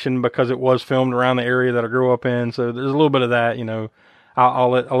connection, because it was filmed around the area that I grew up in. So there's a little bit of that, I'll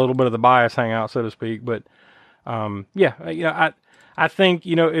let a little bit of the bias hang out, so to speak. But I think,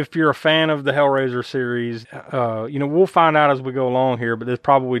 if you're a fan of the Hellraiser series, we'll find out as we go along here, but it's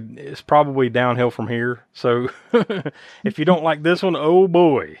probably downhill from here. So if you don't like this one, oh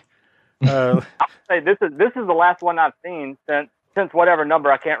boy. I'll say this is the last one I've seen since whatever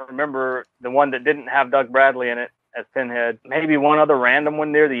number, I can't remember, the one that didn't have Doug Bradley in it as Pinhead. Maybe one other random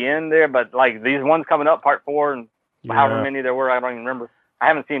one near the end there, but like these ones coming up, part 4 and however many there were, I don't even remember. I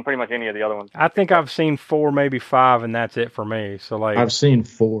haven't seen pretty much any of the other ones. I think I've seen 4, maybe 5, and that's it for me. So like, I've seen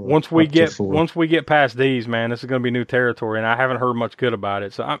 4. Once we get past these, man, this is going to be new territory, and I haven't heard much good about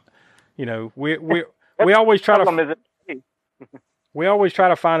it. So we always try to we always try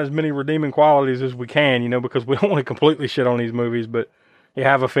to find as many redeeming qualities as we can, because we don't want to completely shit on these movies, but you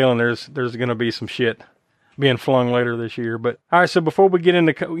have a feeling there's going to be some shit being flung later this year. But all right, so before we get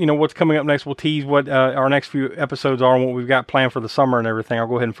into what's coming up next, we'll tease what our next few episodes are and what we've got planned for the summer and everything. I'll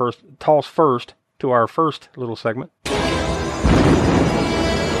go ahead and toss first to our first little segment.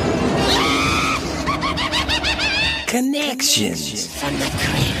 Connections from the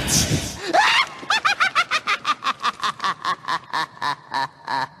crypt.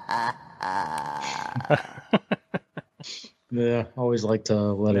 Yeah, I always like to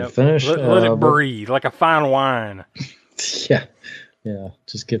let it finish. Let it breathe like a fine wine. Yeah,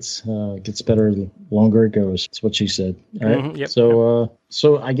 just gets better the longer it goes. That's what she said. All right. Mm-hmm, yep,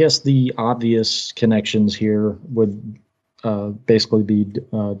 So I guess the obvious connections here would basically be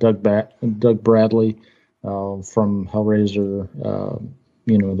Doug Bradley from Hellraiser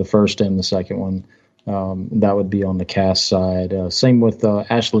the first and the second one. That would be on the cast side. Same with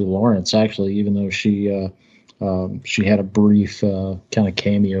Ashley Lawrence, actually, even though she had a brief kind of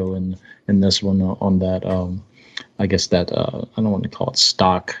cameo in this one on that. I guess that I don't want to call it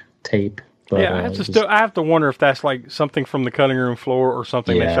stock tape. But, yeah, I have to wonder if that's like something from the cutting room floor or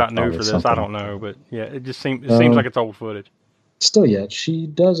something they shot new for this. Something. I don't know, but yeah, it seems like it's old footage. Still yet, she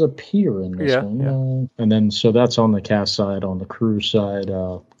does appear in this one. Yeah. And then, so that's on the cast side. On the crew side,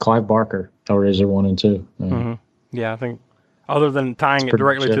 Clive Barker, Hellraiser 1 and 2. Mm-hmm. Yeah, I think, other than tying it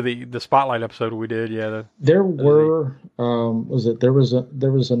directly to the Spotlight episode we did, yeah. There was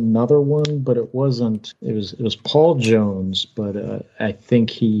another one, but it wasn't, it was Paul Jones, but I think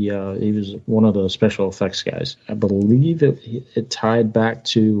he was one of the special effects guys. I believe it tied back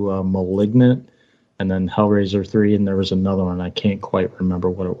to Malignant, and then Hellraiser 3, and there was another one. I can't quite remember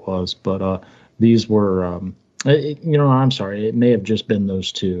what it was, but these were, I'm sorry, it may have just been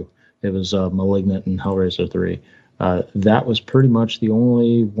those two. It was Malignant and Hellraiser 3. That was pretty much the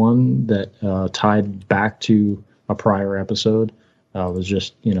only one that tied back to a prior episode. Was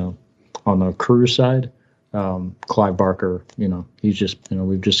just, on the crew side. Clive Barker, he's just,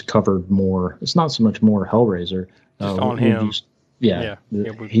 we've just covered more. It's not so much more Hellraiser. Just on him.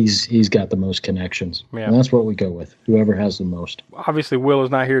 He's got the most connections. Yeah. And that's what we go with. Whoever has the most. Obviously, Will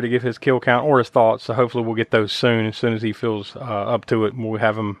is not here to give his kill count or his thoughts, so hopefully we'll get those soon. As soon as he feels up to it, we'll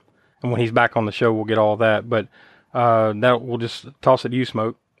have him. And when he's back on the show, we'll get all that. But that we'll just toss it to you,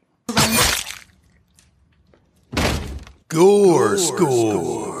 Smoke. Gore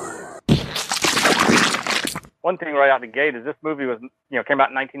score. One thing right out the gate is this movie was, came out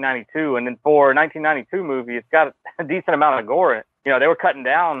in 1992, and then for a 1992 movie, it's got a decent amount of gore in it. They were cutting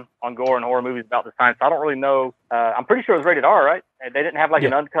down on gore in horror movies about this time, so I don't really know. I'm pretty sure it was rated R, right? They didn't have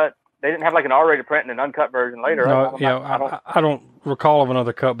an uncut. They didn't have like an R-rated print and an uncut version later. No, right? I don't recall of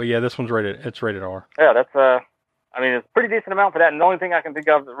another cut, but yeah, this one's rated. It's rated R. Yeah, that's it's a pretty decent amount for that. And the only thing I can think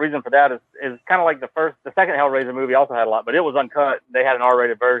of, the reason for that is kind of like the second Hellraiser movie also had a lot, but it was uncut. They had an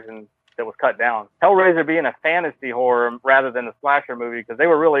R-rated version that was cut down. Hellraiser being a fantasy horror rather than a slasher movie, because they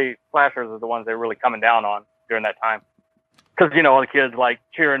were really, slashers are the ones they were really coming down on during that time. Because, all the kids like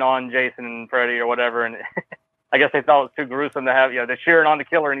cheering on Jason and Freddy or whatever, and I guess they thought it was too gruesome to have, they're cheering on the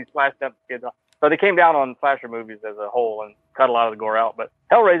killer and he slashed up the kids. So they came down on slasher movies as a whole and cut a lot of the gore out. But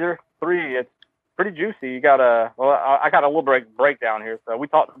Hellraiser 3, it's pretty juicy. You got I got a little breakdown here. So we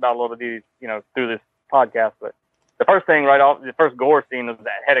talked about a little of these, through this podcast. But the first thing the first gore scene was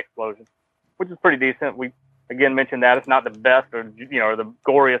that head explosion, which is pretty decent. We again mentioned that it's not the best or the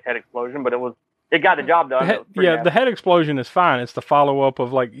goriest head explosion, but it got the job done. The head explosion is fine. It's the follow up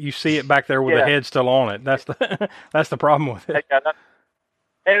of like you see it back there with the head still on it. That's the problem with it.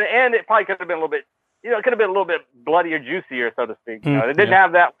 And it probably could have been a little bit. It could have been a little bit bloodier, juicier, so to speak. It didn't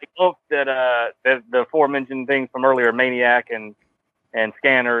have that look that the aforementioned things from earlier, Maniac and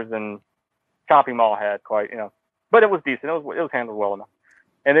Scanners and Chopping Mall had quite. But it was decent. It was handled well enough.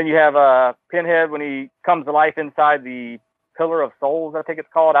 And then you have Pinhead when he comes to life inside the Pillar of Souls, I think it's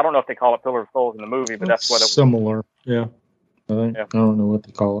called. I don't know if they call it Pillar of Souls in the movie, but that's what it was. Similar, yeah. I don't know what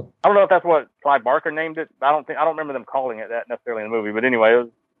they call it. I don't know if that's what Clive Barker named it. I don't remember them calling it that necessarily in the movie. But anyway, it was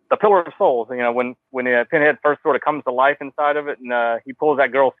the Pillar of Souls. When Pinhead first sort of comes to life inside of it, and he pulls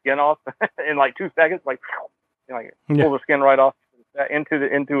that girl's skin off in like 2 seconds, pulls the skin right off into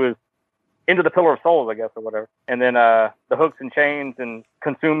the Pillar of Souls, I guess, or whatever. And then the hooks and chains and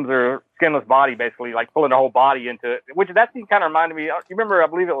consumes her skinless body, basically, like pulling her whole body into it. Which that scene kind of reminded me. You remember? I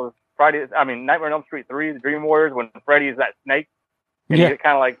believe it was Nightmare on Elm Street 3, The Dream Warriors, when Freddy is that snake. And he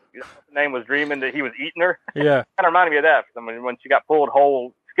kind of like the name was dreaming that he was eating her. Yeah, kind of reminded me of that. When she got pulled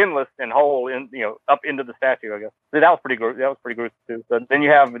whole, skinless and whole, up into the statue, I guess. So that was pretty gruesome too. So then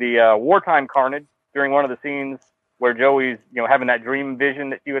you have the wartime carnage during one of the scenes where Joey's, having that dream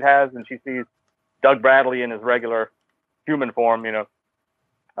vision that she would have, and she sees Doug Bradley in his regular human form.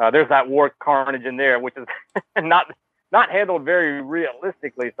 There's that war carnage in there, which is not handled very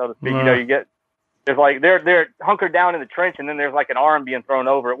realistically, so to speak. You get there's like they're hunkered down in the trench, and then there's like an arm being thrown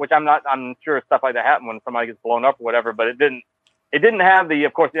over it, which I'm sure stuff like that happened when somebody gets blown up or whatever, but it didn't have the,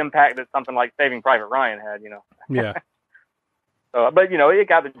 of course, impact that something like Saving Private Ryan had. Yeah. So, but it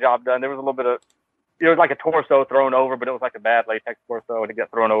got the job done. There was a little bit of. It was like a torso thrown over, but it was like a bad latex torso, and it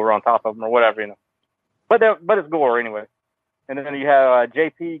got thrown over on top of them or whatever, But it's gore anyway. And then you have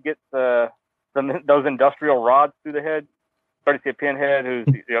JP gets those industrial rods through the head. Start to see a Pinhead who's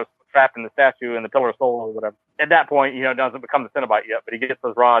trapped in the statue in the Pillar of Souls or whatever. At that point, doesn't become the Cenobite yet, but he gets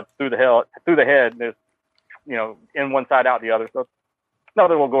those rods through the head. And there's in one side out the other. So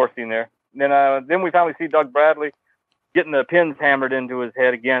another little gore scene there. Then we finally see Doug Bradley. getting the pins hammered into his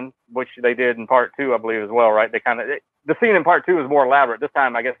head again, which they did in part 2, I believe, as well, right? The scene in part 2 is more elaborate. This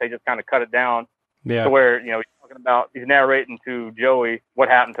time, I guess they just kind of cut it down to where, he's talking about, he's narrating to Joey what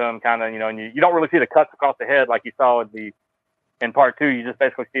happened to him, kind of, and you don't really see the cuts across the head like you saw in part 2. You just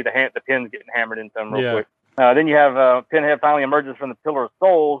basically see the pins getting hammered into him real quick. Then you have Pinhead finally emerges from the Pillar of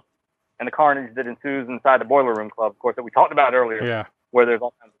Souls and the carnage that ensues inside the Boiler Room Club, of course, that we talked about earlier, where there's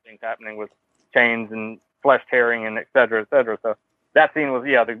all kinds of things happening with chains and flesh tearing and et cetera, et cetera. So that scene was,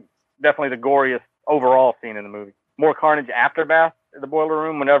 definitely the goriest overall scene in the movie. More carnage aftermath in the Boiler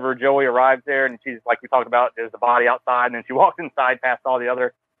Room whenever Joey arrives there, and she's, like we talked about, there's the body outside, and then she walks inside past all the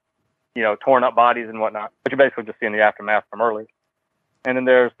other, torn up bodies and whatnot, but you're basically just seeing the aftermath from earlier. And then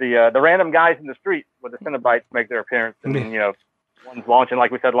there's the random guys in the street with the Cenobites make their appearance, and one's launching,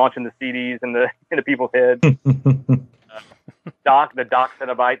 like we said, launching the CDs into people's heads. The Doc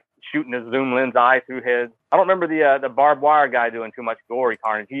Cenobite shooting his zoom lens eye through heads. I don't remember the barbed wire guy doing too much gory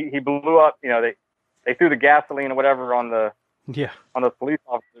carnage. He blew up. They threw the gasoline or whatever on the police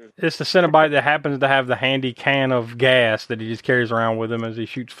officers. It's the Cenobite that happens to have the handy can of gas that he just carries around with him as he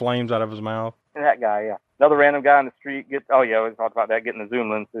shoots flames out of his mouth. And that guy, another random guy on the street we talked about that, getting the zoom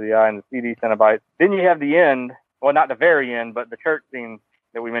lens through the eye and the CD Cenobite. Then you have the end. Well, not the very end, but the church scene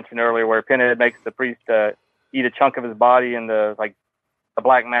that we mentioned earlier, where Pinhead makes the priest eat a chunk of his body in the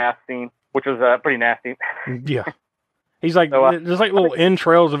black mass scene, which was pretty nasty. He's like, there's like little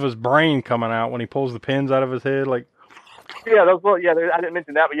entrails of his brain coming out when he pulls the pins out of his head. Like, those little, I didn't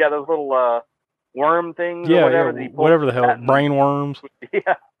mention that, but those little worm things or whatever. That he whatever the hell, brain worms.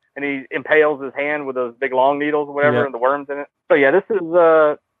 And he impales his hand with those big long needles or whatever, and the worms in it. So this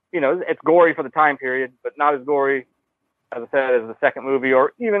is, it's gory for the time period, but not as gory, as I said, as the second movie,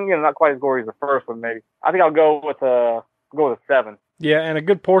 or even, not quite as gory as the first one, maybe. I think I'll go with a 7. Yeah, and a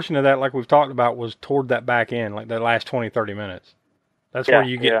good portion of that, like we've talked about, was toward that back end, like the last 20, 30 minutes. That's where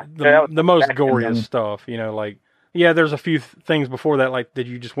you get the most goriest stuff, there's a few things before that, like that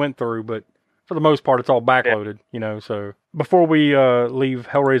you just went through, but for the most part, it's all backloaded, so before we leave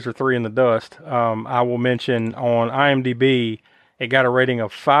Hellraiser 3 in the dust, I will mention on IMDb, it got a rating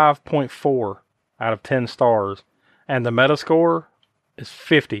of 5.4 out of 10 stars, and the Metascore is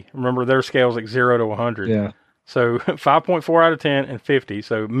 50. Remember, their scale's like 0 to 100. Yeah. So 5.4 out of 10 and 50,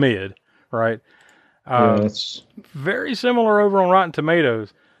 so mid, right? That's very similar over on Rotten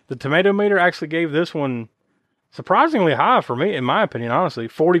Tomatoes. The tomato meter actually gave this one surprisingly high for me, in my opinion, honestly,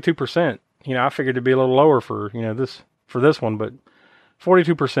 42%. I figured it'd be a little lower for, this one, but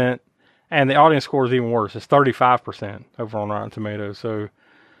 42%. And the audience score is even worse. It's 35% over on Rotten Tomatoes. So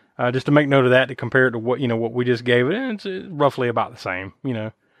just to make note of that, to compare it to what we just gave it, it's roughly about the same,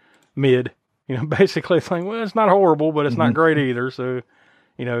 mid. Basically it's like, well, it's not horrible, but it's not great either. So,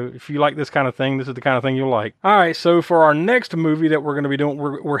 if you like this kind of thing, this is the kind of thing you'll like. All right, so for our next movie that we're going to be doing,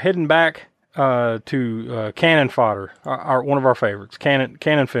 we're heading back to Cannon Fodder, one of our favorites,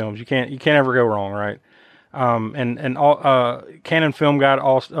 Cannon Films. You can't ever go wrong, right? Cannon Film Guide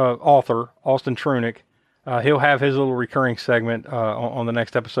author Austin Trunick, he'll have his little recurring segment on the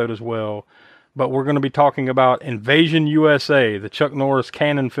next episode as well. But we're going to be talking about Invasion USA, the Chuck Norris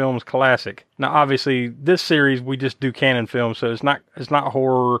Cannon Films classic. Now, obviously, this series we just do Cannon Films, so it's not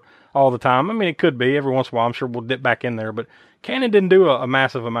horror all the time. I mean, it could be every once in a while. I'm sure we'll dip back in there, but Cannon didn't do a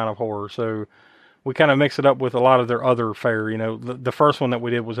massive amount of horror, so we kind of mix it up with a lot of their other fare. The first one that we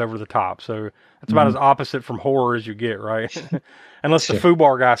did was over the top, so that's about as opposite from horror as you get, right? Unless the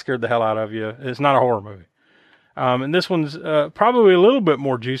FUBAR guy scared the hell out of you, it's not a horror movie. And this one's probably a little bit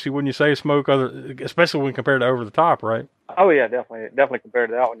more juicy, wouldn't you say, Smoke? Especially when compared to Over the Top, right? Oh yeah, definitely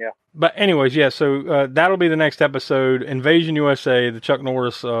compared to that one, yeah. But anyways, so that'll be the next episode, Invasion USA, the Chuck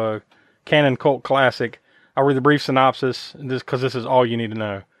Norris Cannon cult classic. I'll read the brief synopsis, because this is all you need to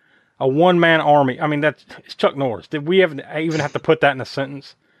know. A one-man army. I mean, it's Chuck Norris. Did we even have to put that in a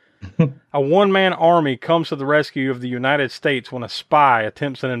sentence? A one-man army comes to the rescue of the United States when a spy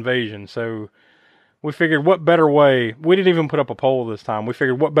attempts an invasion. So we figured what better way, we didn't even put up a poll this time, we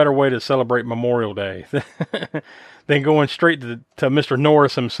figured what better way to celebrate Memorial Day than going straight to Mr.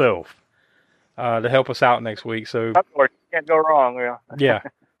 Norris himself to help us out next week. So of course, you can't go wrong. Yeah.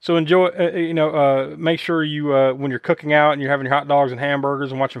 So enjoy, make sure you, when you're cooking out and you're having your hot dogs and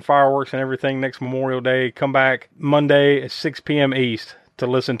hamburgers and watching fireworks and everything next Memorial Day, come back Monday at 6 p.m. East to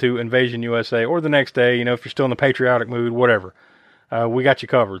listen to Invasion USA, or the next day, if you're still in the patriotic mood, whatever. We got you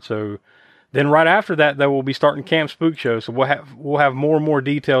covered. So then right after that, though, we'll be starting Camp Spook Show. So we'll have more and more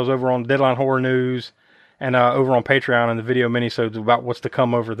details over on Deadline Horror News and over on Patreon and the video minisodes about what's to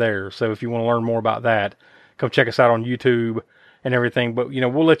come over there. So if you want to learn more about that, come check us out on YouTube and everything. But,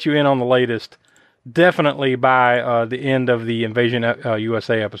 we'll let you in on the latest definitely by the end of the Invasion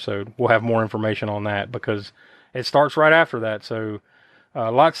USA episode, we'll have more information on that, because it starts right after that. So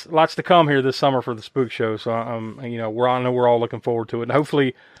lots to come here this summer for the Spook Show. So I know we're all looking forward to it. And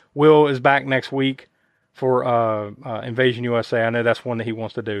hopefully Will is back next week for Invasion USA. I know that's one that he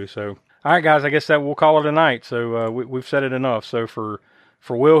wants to do. So all right, guys, I guess that we'll call it a night. So we've said it enough. So for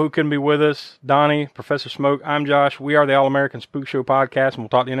Will, who couldn't be with us, Donnie, Professor Smoke, I'm Josh. We are the All American Spook Show podcast, and we'll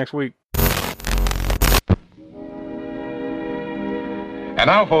talk to you next week. And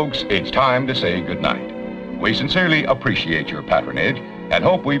now, folks, it's time to say goodnight. We sincerely appreciate your patronage and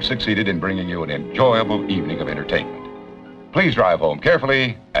hope we've succeeded in bringing you an enjoyable evening of entertainment. Please drive home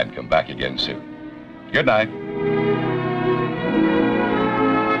carefully and come back again soon. Good night.